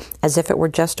hand, as if it were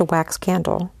just a wax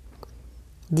candle.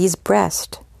 "These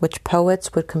breasts, which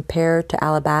poets would compare to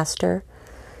alabaster,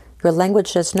 your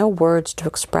language has no words to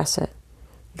express it.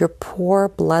 Your poor,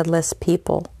 bloodless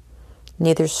people,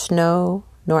 neither snow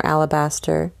nor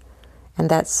alabaster, and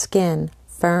that skin,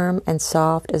 firm and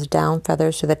soft as down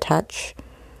feathers to the touch,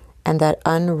 and that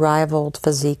unrivaled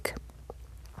physique."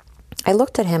 I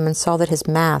looked at him and saw that his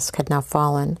mask had now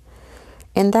fallen.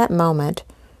 In that moment,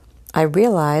 I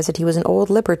realized that he was an old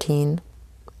libertine.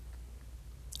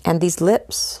 "And these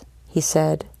lips," he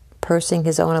said, pursing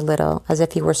his own a little, as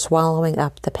if he were swallowing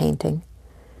up the painting.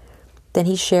 Then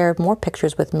he shared more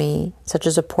pictures with me, such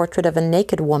as a portrait of a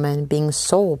naked woman being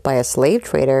sold by a slave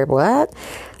trader,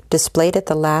 displayed at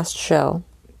the last show.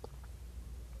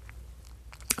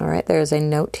 All right, there's a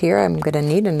note here. I'm going to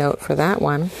need a note for that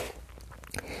one.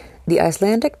 The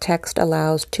Icelandic text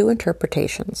allows two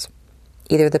interpretations.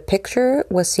 Either the picture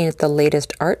was seen at the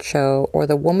latest art show, or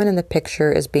the woman in the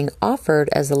picture is being offered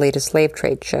as the latest slave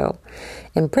trade show.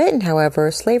 In Britain,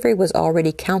 however, slavery was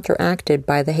already counteracted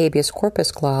by the habeas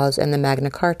corpus clause in the Magna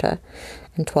Carta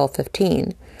in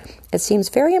 1215. It seems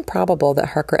very improbable that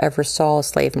Harker ever saw a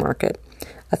slave market.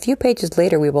 A few pages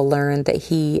later, we will learn that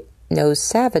he knows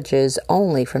savages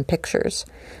only from pictures.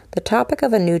 The topic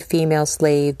of a nude female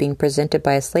slave being presented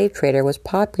by a slave trader was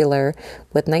popular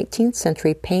with 19th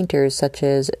century painters such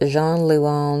as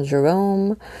Jean-Louis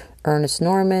Jerome, Ernest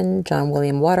Norman, John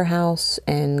William Waterhouse,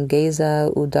 and Geza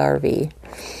Udarvi.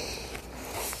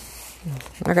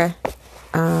 Okay.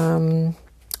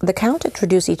 The Count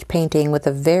introduced each painting with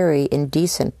a very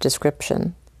indecent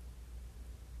description.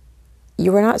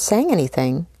 "You are not saying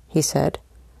anything," he said.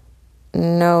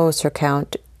 "No, Sir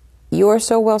Count. You are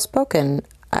so well spoken.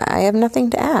 I have nothing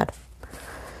to add."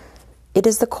 "It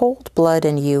is the cold blood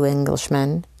in you,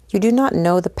 Englishman. You do not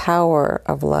know the power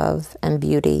of love and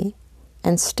beauty.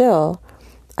 And still,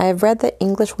 I have read that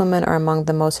English women are among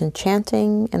the most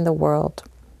enchanting in the world."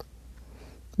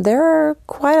 "There are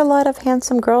quite a lot of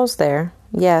handsome girls there,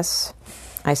 yes,"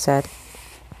 I said.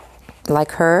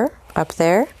 "Like her, up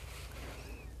there?"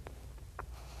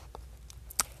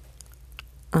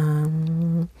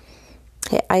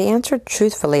 I answered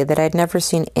truthfully that I'd never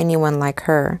seen anyone like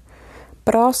her,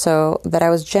 but also that I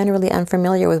was generally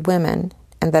unfamiliar with women,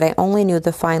 and that I only knew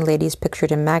the fine ladies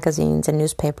pictured in magazines and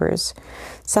newspapers,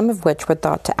 some of which were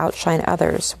thought to outshine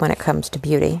others when it comes to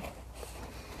beauty.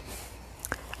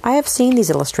 "I have seen these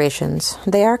illustrations.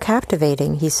 They are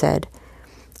captivating," he said.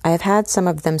 "I have had some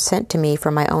of them sent to me for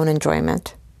my own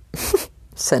enjoyment."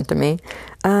 Sent to me?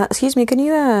 Excuse me, can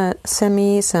you send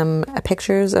me some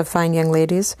pictures of fine young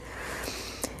ladies?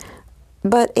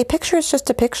 "But a picture is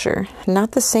just a picture,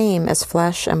 not the same as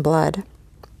flesh and blood."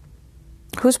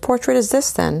 "Whose portrait is this,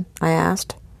 then?" I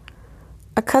asked.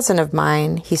 "A cousin of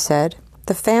mine," he said.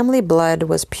 "The family blood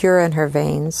was pure in her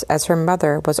veins, as her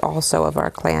mother was also of our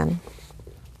clan.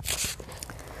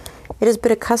 It has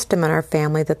been a custom in our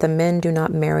family that the men do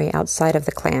not marry outside of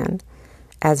the clan,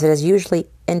 as it has usually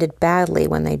ended badly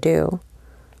when they do.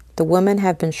 The women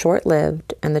have been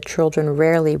short-lived, and the children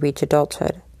rarely reach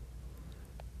adulthood."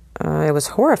 I was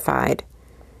horrified.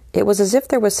 It was as if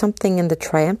there was something in the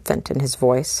triumphant in his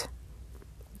voice.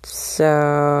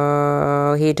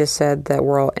 "So he just said that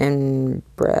we're all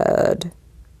inbred.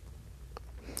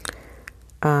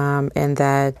 And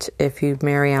that if you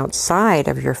marry outside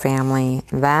of your family,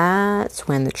 that's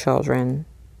when the children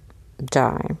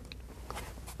die."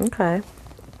 Okay.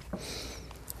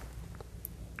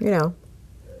 You know,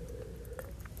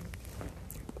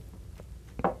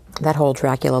 that whole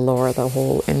Dracula lore, the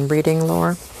whole inbreeding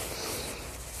lore.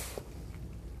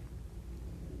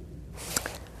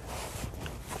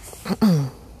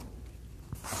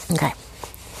 Okay.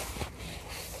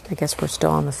 I guess we're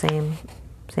still on the same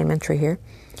entry here.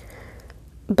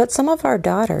 "But some of our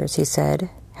daughters," he said,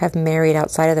 "have married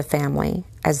outside of the family,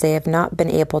 as they have not been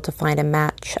able to find a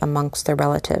match amongst their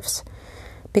relatives.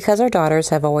 Because our daughters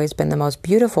have always been the most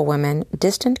beautiful women,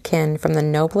 distant kin from the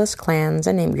noblest clans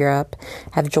in Europe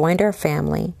have joined our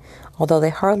family, although they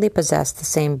hardly possess the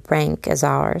same rank as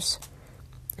ours.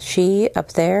 She,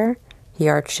 up there," he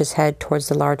arched his head towards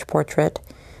the large portrait,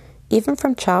 Even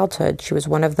from childhood, she was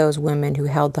one of those women who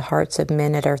held the hearts of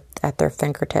men at their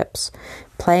fingertips,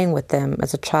 playing with them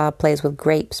as a child plays with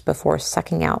grapes before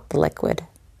sucking out the liquid.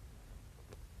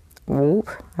 Ooh,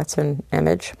 that's an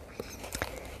image.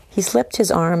 He slipped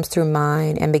his arms through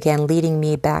mine and began leading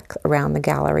me back around the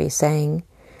gallery, saying,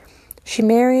 "She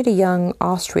married a young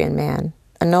Austrian man,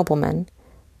 a nobleman.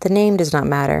 The name does not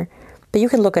matter, but you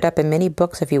can look it up in many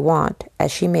books if you want,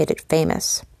 as she made it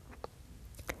famous.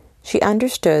 She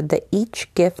understood that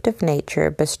each gift of nature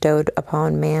bestowed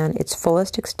upon man its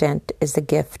fullest extent is the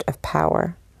gift of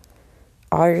power.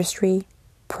 Artistry,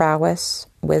 prowess,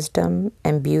 wisdom,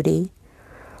 and beauty,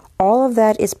 all of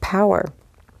that is power.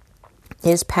 It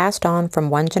is passed on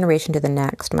from one generation to the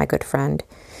next, my good friend.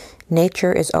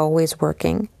 Nature is always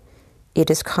working. It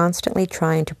is constantly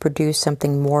trying to produce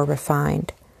something more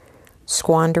refined,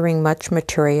 squandering much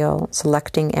material,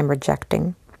 selecting and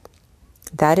rejecting.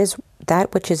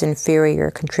 That which is inferior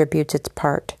contributes its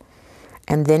part,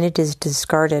 and then it is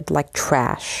discarded like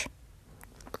trash."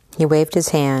 He waved his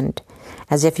hand,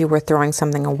 as if he were throwing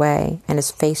something away, and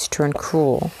his face turned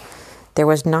cruel. There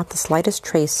was not the slightest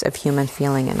trace of human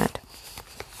feeling in it.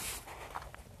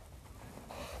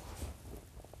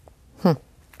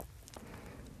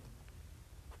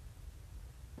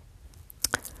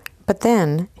 But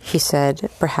then, he said,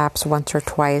 perhaps once or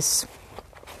twice,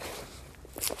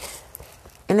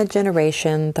 in a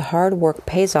generation, the hard work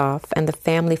pays off and the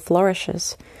family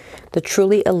flourishes. The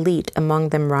truly elite among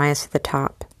them rise to the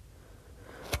top.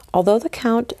 Although the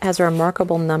Count has a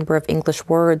remarkable number of English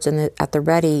words at the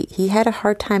ready, he had a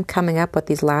hard time coming up with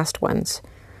these last ones.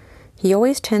 He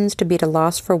always tends to be at a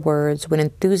loss for words when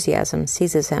enthusiasm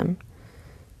seizes him.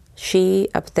 She,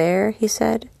 up there, he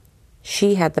said,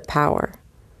 she had the power,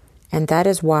 and that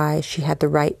is why she had the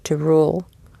right to rule.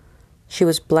 She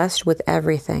was blessed with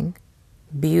everything.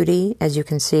 Beauty, as you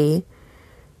can see,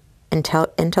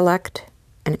 intellect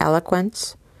and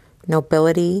eloquence,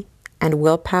 nobility and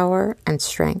willpower and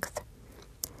strength.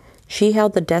 She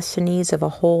held the destinies of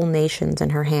a whole nation in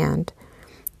her hand,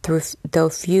 though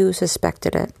few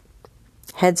suspected it.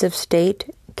 Heads of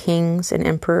state, kings, and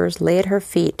emperors lay at her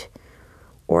feet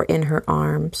or in her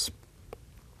arms.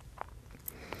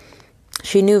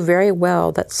 She knew very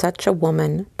well that such a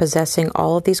woman, possessing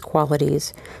all of these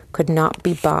qualities, could not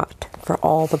be bought for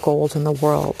all the gold in the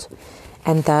world,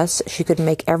 and thus she could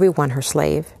make everyone her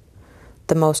slave,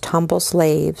 the most humble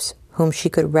slaves whom she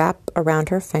could wrap around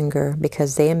her finger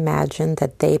because they imagined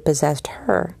that they possessed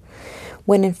her,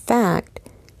 when in fact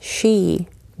she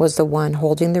was the one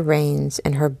holding the reins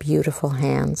in her beautiful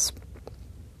hands.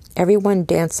 Everyone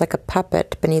danced like a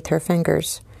puppet beneath her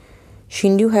fingers. She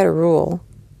knew how to rule,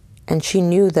 and she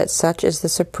knew that such is the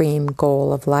supreme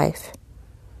goal of life.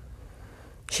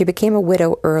 She became a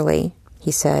widow early,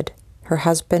 he said. Her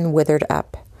husband withered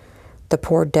up. The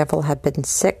poor devil had been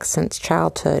sick since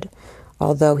childhood,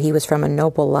 although he was from a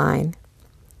noble line.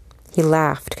 He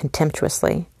laughed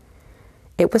contemptuously.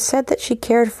 It was said that she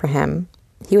cared for him.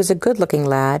 He was a good-looking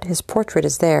lad. His portrait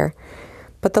is there.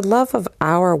 But the love of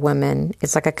our women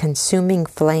is like a consuming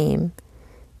flame,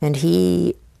 and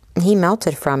he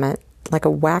melted from it, like a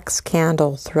wax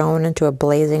candle thrown into a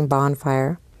blazing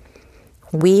bonfire.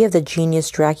 We of the genius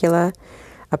Dracula,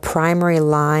 a primary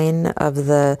line of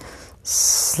the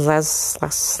Slezglers,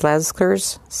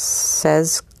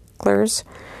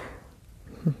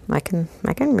 I can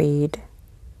read.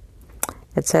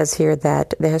 It says here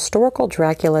that the historical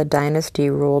Dracula dynasty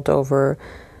ruled over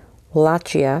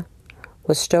Wallachia,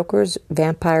 was Stoker's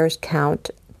vampires count,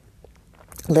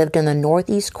 lived in the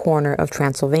northeast corner of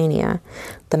Transylvania,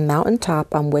 the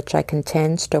mountaintop on which I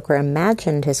contend Stoker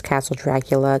imagined his castle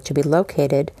Dracula to be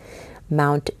located,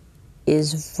 Mount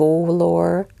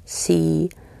Isvolor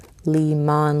C.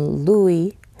 Liman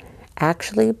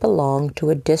actually belonged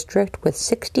to a district with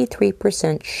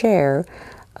 63% share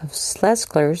of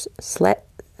Zeklers,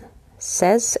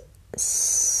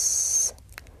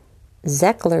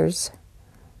 Zeklers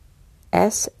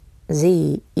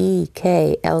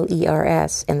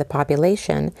in the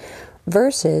population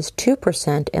versus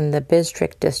 2% in the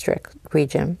Bistrict district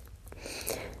region.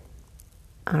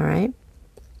 All right.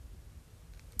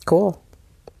 Cool.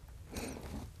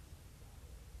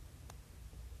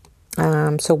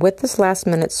 So with this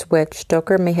last-minute switch,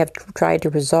 Stoker may have tried to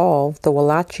resolve the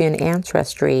Wallachian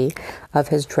ancestry of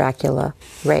his Dracula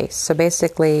race. So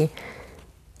basically,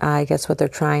 I guess what they're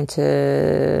trying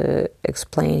to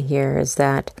explain here is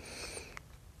that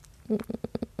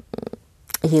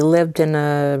he lived in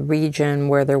a region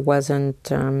where there wasn't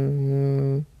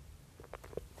many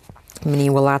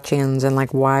Wallachians, and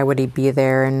like, why would he be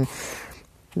there? And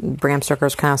Bram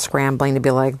Stoker's kind of scrambling to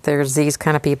be like, there's these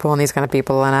kind of people and these kind of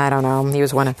people, and I don't know. He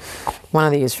was one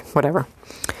of these, whatever.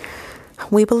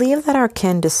 We believe that our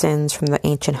kin descends from the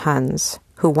ancient Huns,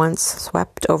 who once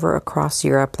swept over across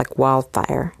Europe like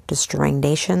wildfire, destroying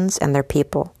nations and their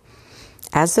people.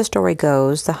 As the story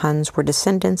goes, the Huns were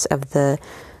descendants of the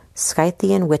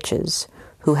Scythian witches,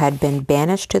 who had been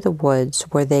banished to the woods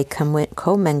where they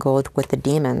commingled with the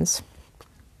demons.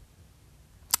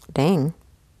 Dang.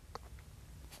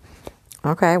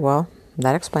 Okay, well,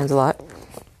 that explains a lot.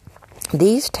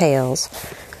 These tales,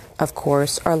 of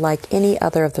course, are like any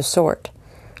other of the sort,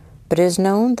 but it is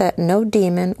known that no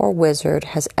demon or wizard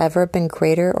has ever been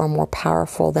greater or more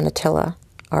powerful than Attila,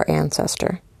 our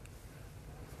ancestor.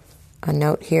 A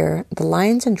note here, the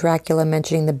lines in Dracula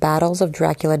mentioning the battles of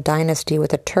Dracula dynasty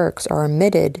with the Turks are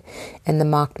omitted in the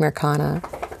Moctmercana,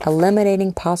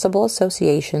 eliminating possible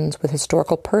associations with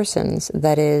historical persons,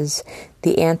 that is,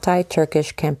 the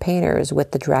anti-Turkish campaigners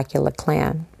with the Dracula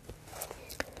clan.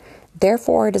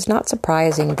 Therefore, it is not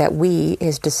surprising that we,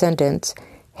 his descendants,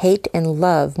 hate and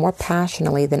love more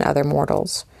passionately than other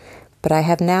mortals. But I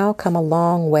have now come a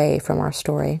long way from our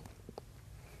story.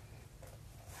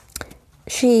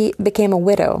 She became a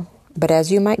widow, but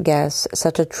as you might guess,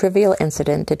 such a trivial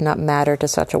incident did not matter to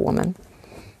such a woman.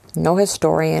 No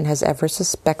historian has ever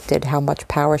suspected how much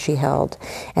power she held,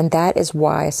 and that is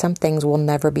why some things will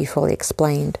never be fully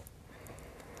explained.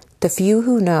 The few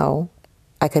who know,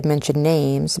 I could mention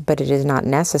names, but it is not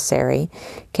necessary,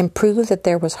 can prove that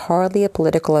there was hardly a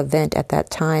political event at that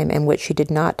time in which she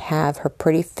did not have her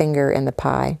pretty finger in the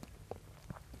pie.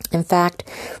 In fact,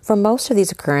 for most of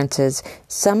these occurrences,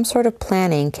 some sort of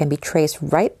planning can be traced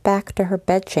right back to her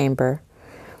bedchamber,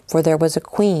 for there was a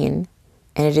queen,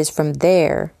 and it is from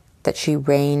there that she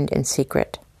reigned in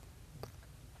secret.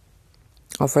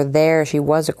 Or for there she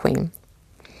was a queen.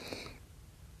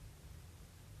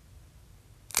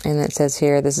 And it says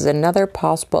here, this is another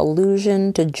possible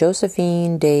allusion to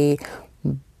Josephine de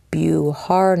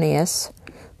Beauharnais,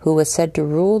 who was said to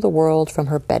rule the world from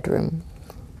her bedroom.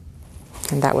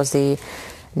 And that was the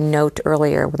note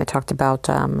earlier when I talked about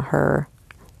her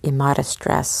immodest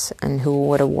dress and who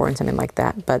would have worn something like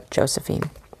that, but Josephine.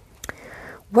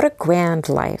 What a grand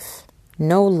life.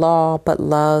 No law but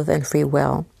love and free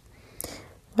will.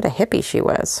 What a hippie she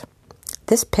was.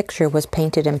 This picture was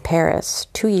painted in Paris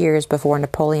 2 years before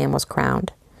Napoleon was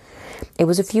crowned. It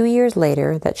was a few years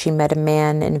later that she met a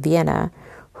man in Vienna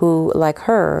who, like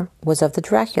her, was of the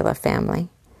Dracula family.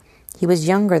 He was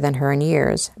younger than her in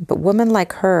years, but women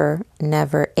like her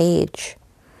never age.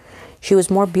 She was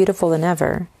more beautiful than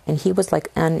ever, and he was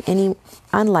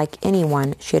unlike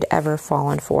anyone she had ever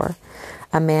fallen for,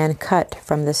 a man cut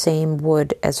from the same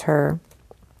wood as her.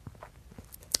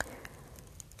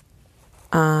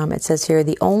 It says here,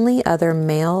 the only other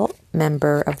male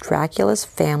member of Dracula's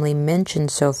family mentioned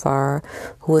so far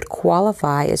who would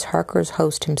qualify is Harker's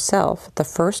host himself, the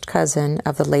first cousin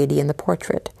of the lady in the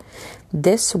portrait.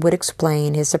 This would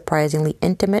explain his surprisingly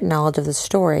intimate knowledge of the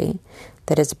story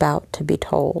that is about to be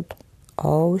told.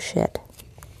 Oh, shit.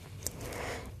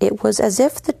 It was as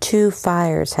if the two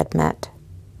fires had met.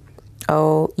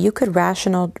 Oh, you could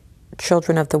rational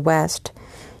children of the West,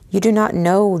 you do not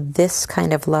know this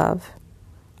kind of love.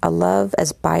 A love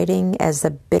as biting as the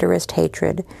bitterest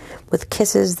hatred, with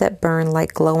kisses that burn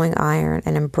like glowing iron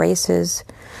and embraces.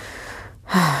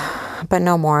 But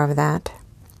no more of that.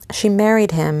 She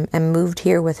married him and moved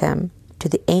here with him to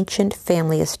the ancient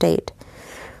family estate,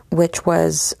 which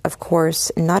was, of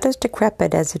course, not as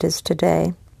decrepit as it is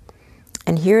today.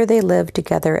 And here they lived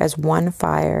together as one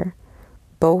fire,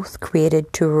 both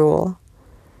created to rule.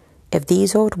 If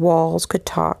these old walls could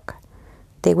talk,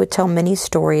 they would tell many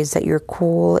stories that your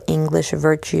cool English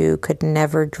virtue could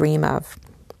never dream of.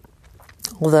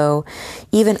 Although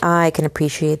even I can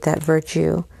appreciate that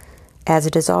virtue, as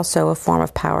it is also a form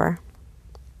of power.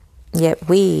 Yet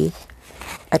we,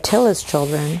 Attila's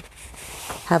children,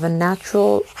 have a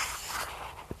nature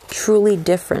truly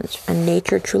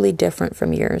different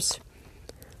from yours.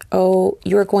 Oh,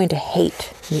 you are going to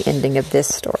hate the ending of this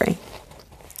story.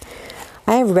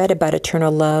 I have read about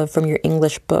eternal love from your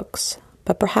English books,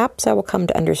 but perhaps I will come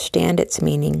to understand its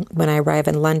meaning when I arrive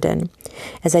in London,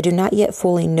 as I do not yet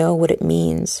fully know what it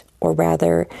means, or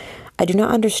rather, I do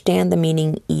not understand the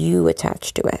meaning you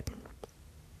attach to it.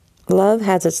 Love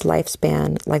has its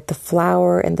lifespan like the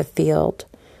flower in the field.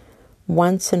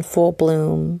 Once in full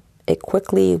bloom, it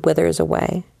quickly withers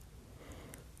away.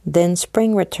 Then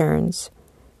spring returns,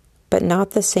 but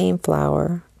not the same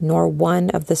flower, nor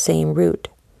one of the same root.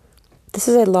 This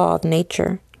is a law of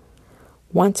nature.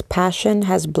 Once passion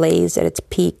has blazed at its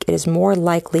peak, it is more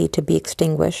likely to be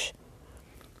extinguished.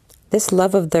 This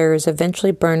love of theirs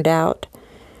eventually burned out,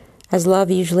 as love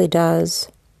usually does,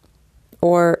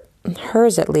 or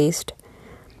hers at least.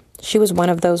 She was one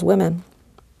of those women.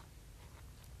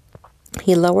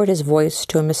 He lowered his voice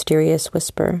to a mysterious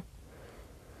whisper.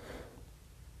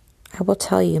 I will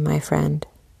tell you, my friend,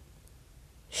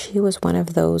 she was one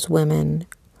of those women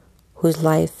whose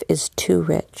life is too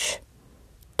rich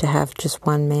to have just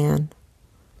one man.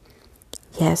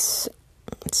 Yes,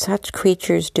 such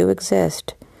creatures do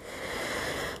exist.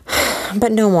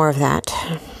 But no more of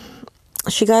that.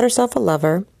 She got herself a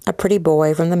lover, a pretty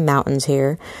boy from the mountains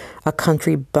here, a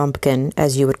country bumpkin,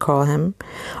 as you would call him,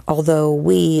 although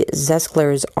we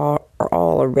Zesklers are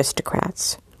all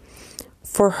aristocrats.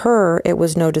 For her, it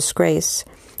was no disgrace,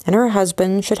 and her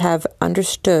husband should have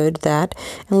understood that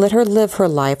and let her live her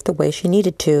life the way she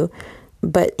needed to,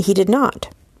 but he did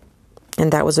not,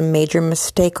 and that was a major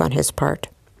mistake on his part.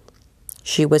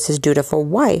 She was his dutiful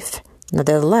wife,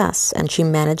 nevertheless, and she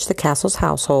managed the castle's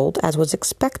household as was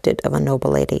expected of a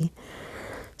noble lady.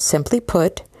 Simply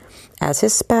put, as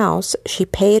his spouse, she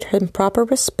paid him proper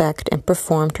respect and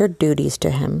performed her duties to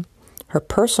him. Her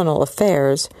personal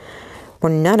affairs were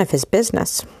none of his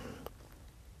business.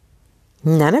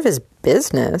 None of his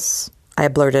business? I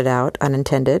blurted out,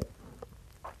 unintended.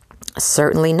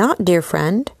 Certainly not, dear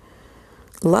friend.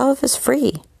 Love is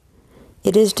free.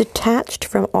 It is detached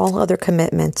from all other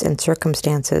commitments and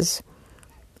circumstances.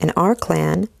 In our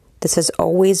clan, this has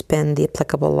always been the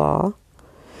applicable law.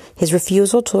 His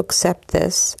refusal to accept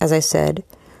this, as I said,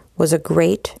 was a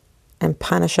great and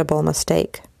punishable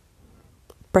mistake.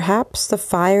 Perhaps the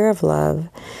fire of love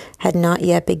had not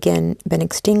yet been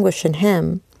extinguished in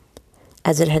him,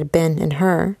 as it had been in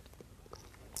her.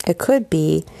 It could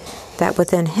be that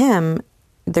within him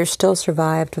there still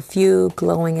survived a few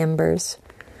glowing embers,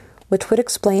 which would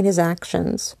explain his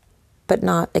actions, but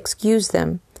not excuse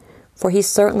them, for he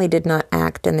certainly did not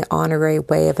act in the honorary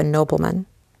way of a nobleman.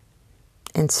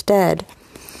 Instead,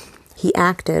 he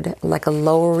acted like a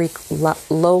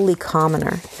lowly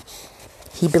commoner.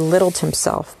 He belittled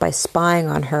himself by spying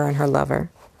on her and her lover.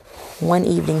 One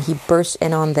evening he burst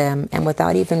in on them, and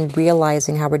without even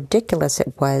realizing how ridiculous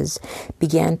it was,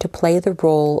 began to play the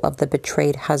role of the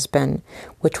betrayed husband,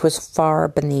 which was far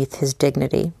beneath his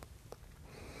dignity.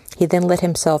 He then let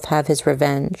himself have his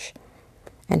revenge.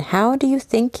 And how do you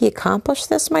think he accomplished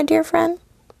this, my dear friend?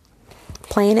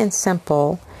 Plain and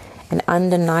simple, and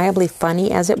undeniably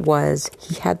funny as it was,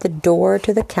 he had the door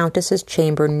to the Countess's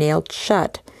chamber nailed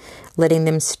shut, letting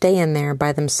them stay in there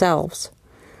by themselves.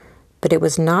 But it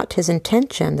was not his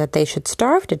intention that they should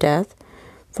starve to death,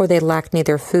 for they lacked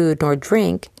neither food nor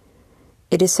drink.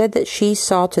 It is said that she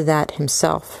saw to that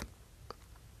himself.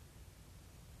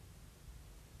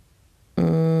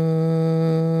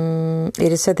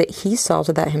 It is said that he saw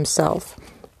to that himself.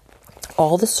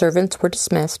 All the servants were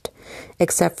dismissed,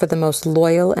 except for the most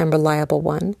loyal and reliable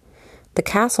one. The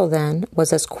castle, then,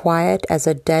 was as quiet as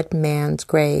a dead man's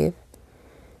grave.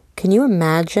 Can you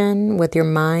imagine, with your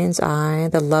mind's eye,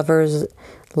 the lovers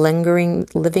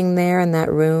living there in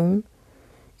that room?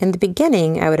 In the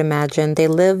beginning, I would imagine, they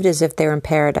lived as if they were in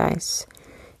paradise.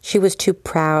 She was too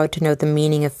proud to know the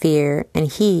meaning of fear, and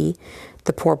he,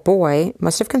 the poor boy,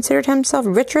 must have considered himself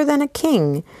richer than a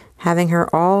king, having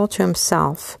her all to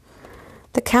himself.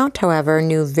 The Count, however,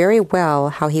 knew very well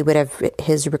how he would have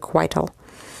his requital.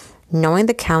 Knowing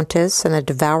the Countess and the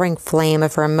devouring flame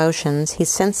of her emotions, he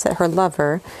sensed that her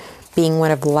lover, being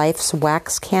one of life's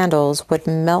wax candles, would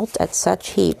melt at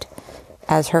such heat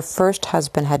as her first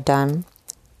husband had done.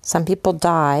 Some people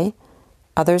die,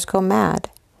 others go mad.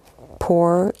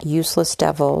 Poor, useless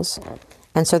devils.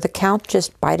 And so the Count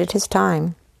just bided his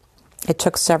time. It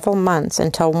took several months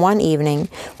until one evening,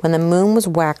 when the moon was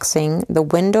waxing, the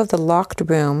window of the locked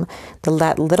room,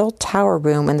 that little tower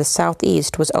room in the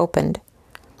southeast, was opened.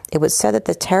 It was said that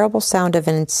the terrible sound of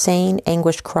insane,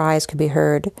 anguished cries could be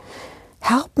heard.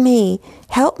 "Help me!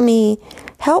 Help me!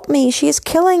 Help me! She is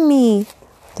killing me!"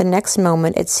 The next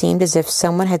moment it seemed as if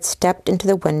someone had stepped into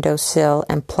the window sill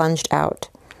and plunged out,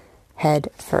 head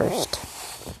first.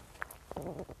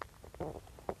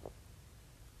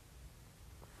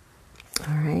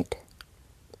 All right.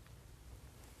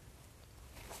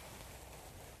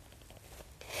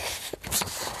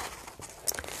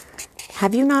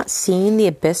 Have you not seen the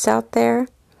abyss out there?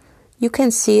 You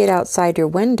can see it outside your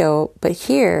window, but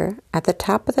here, at the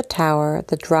top of the tower,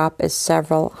 the drop is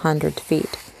several hundred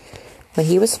feet. When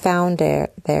he was found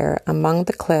there among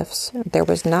the cliffs, there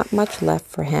was not much left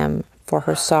for him for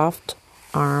her soft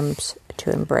arms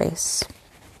to embrace.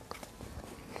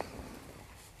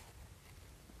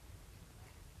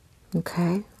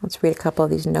 Okay, let's read a couple of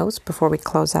these notes before we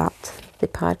close out the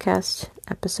podcast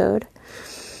episode.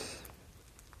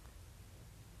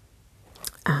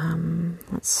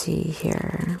 Let's see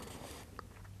here.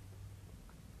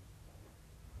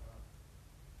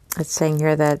 It's saying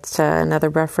here that another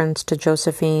reference to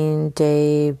Josephine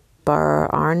de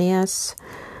Beauharnais,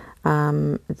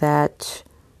 that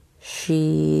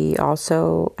she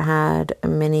also had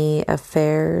many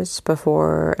affairs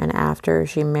before and after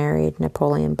she married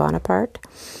Napoleon Bonaparte.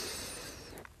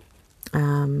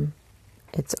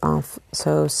 It's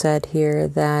also said here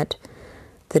that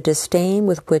the disdain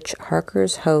with which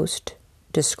Harker's host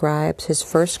describes his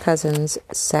first cousin's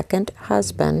second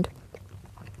husband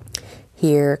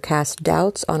here casts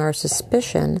doubts on our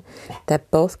suspicion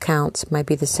that both counts might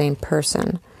be the same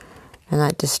person. And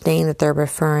that disdain that they're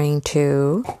referring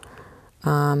to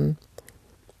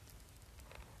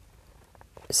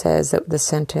says that the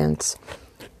sentence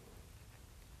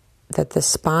that the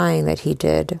spying that he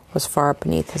did was far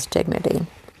beneath his dignity.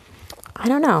 I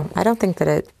don't know. I don't think that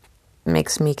it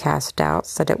makes me cast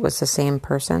doubts that it was the same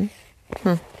person.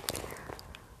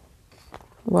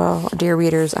 Well, dear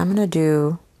readers,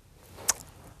 we're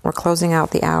closing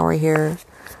out the hour here.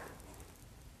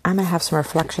 I'm going to have some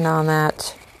reflection on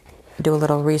that, do a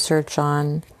little research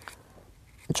on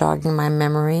jogging my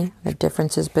memory, the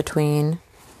differences between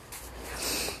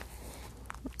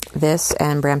this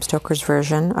and Bram Stoker's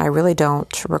version. I really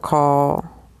don't recall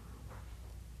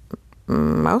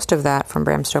most of that from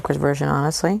Bram Stoker's version,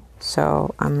 honestly.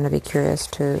 So I'm going to be curious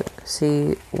to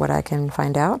see what I can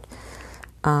find out.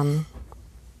 And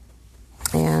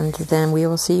then we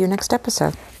will see you next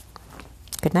episode.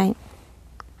 Good night.